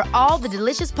 Discover all the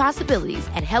delicious possibilities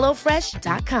at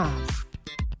hellofresh.com.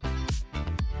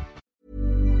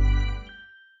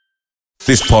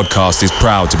 This podcast is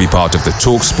proud to be part of the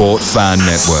TalkSport Fan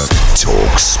Network.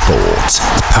 TalkSport.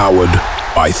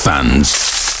 Powered by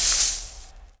fans.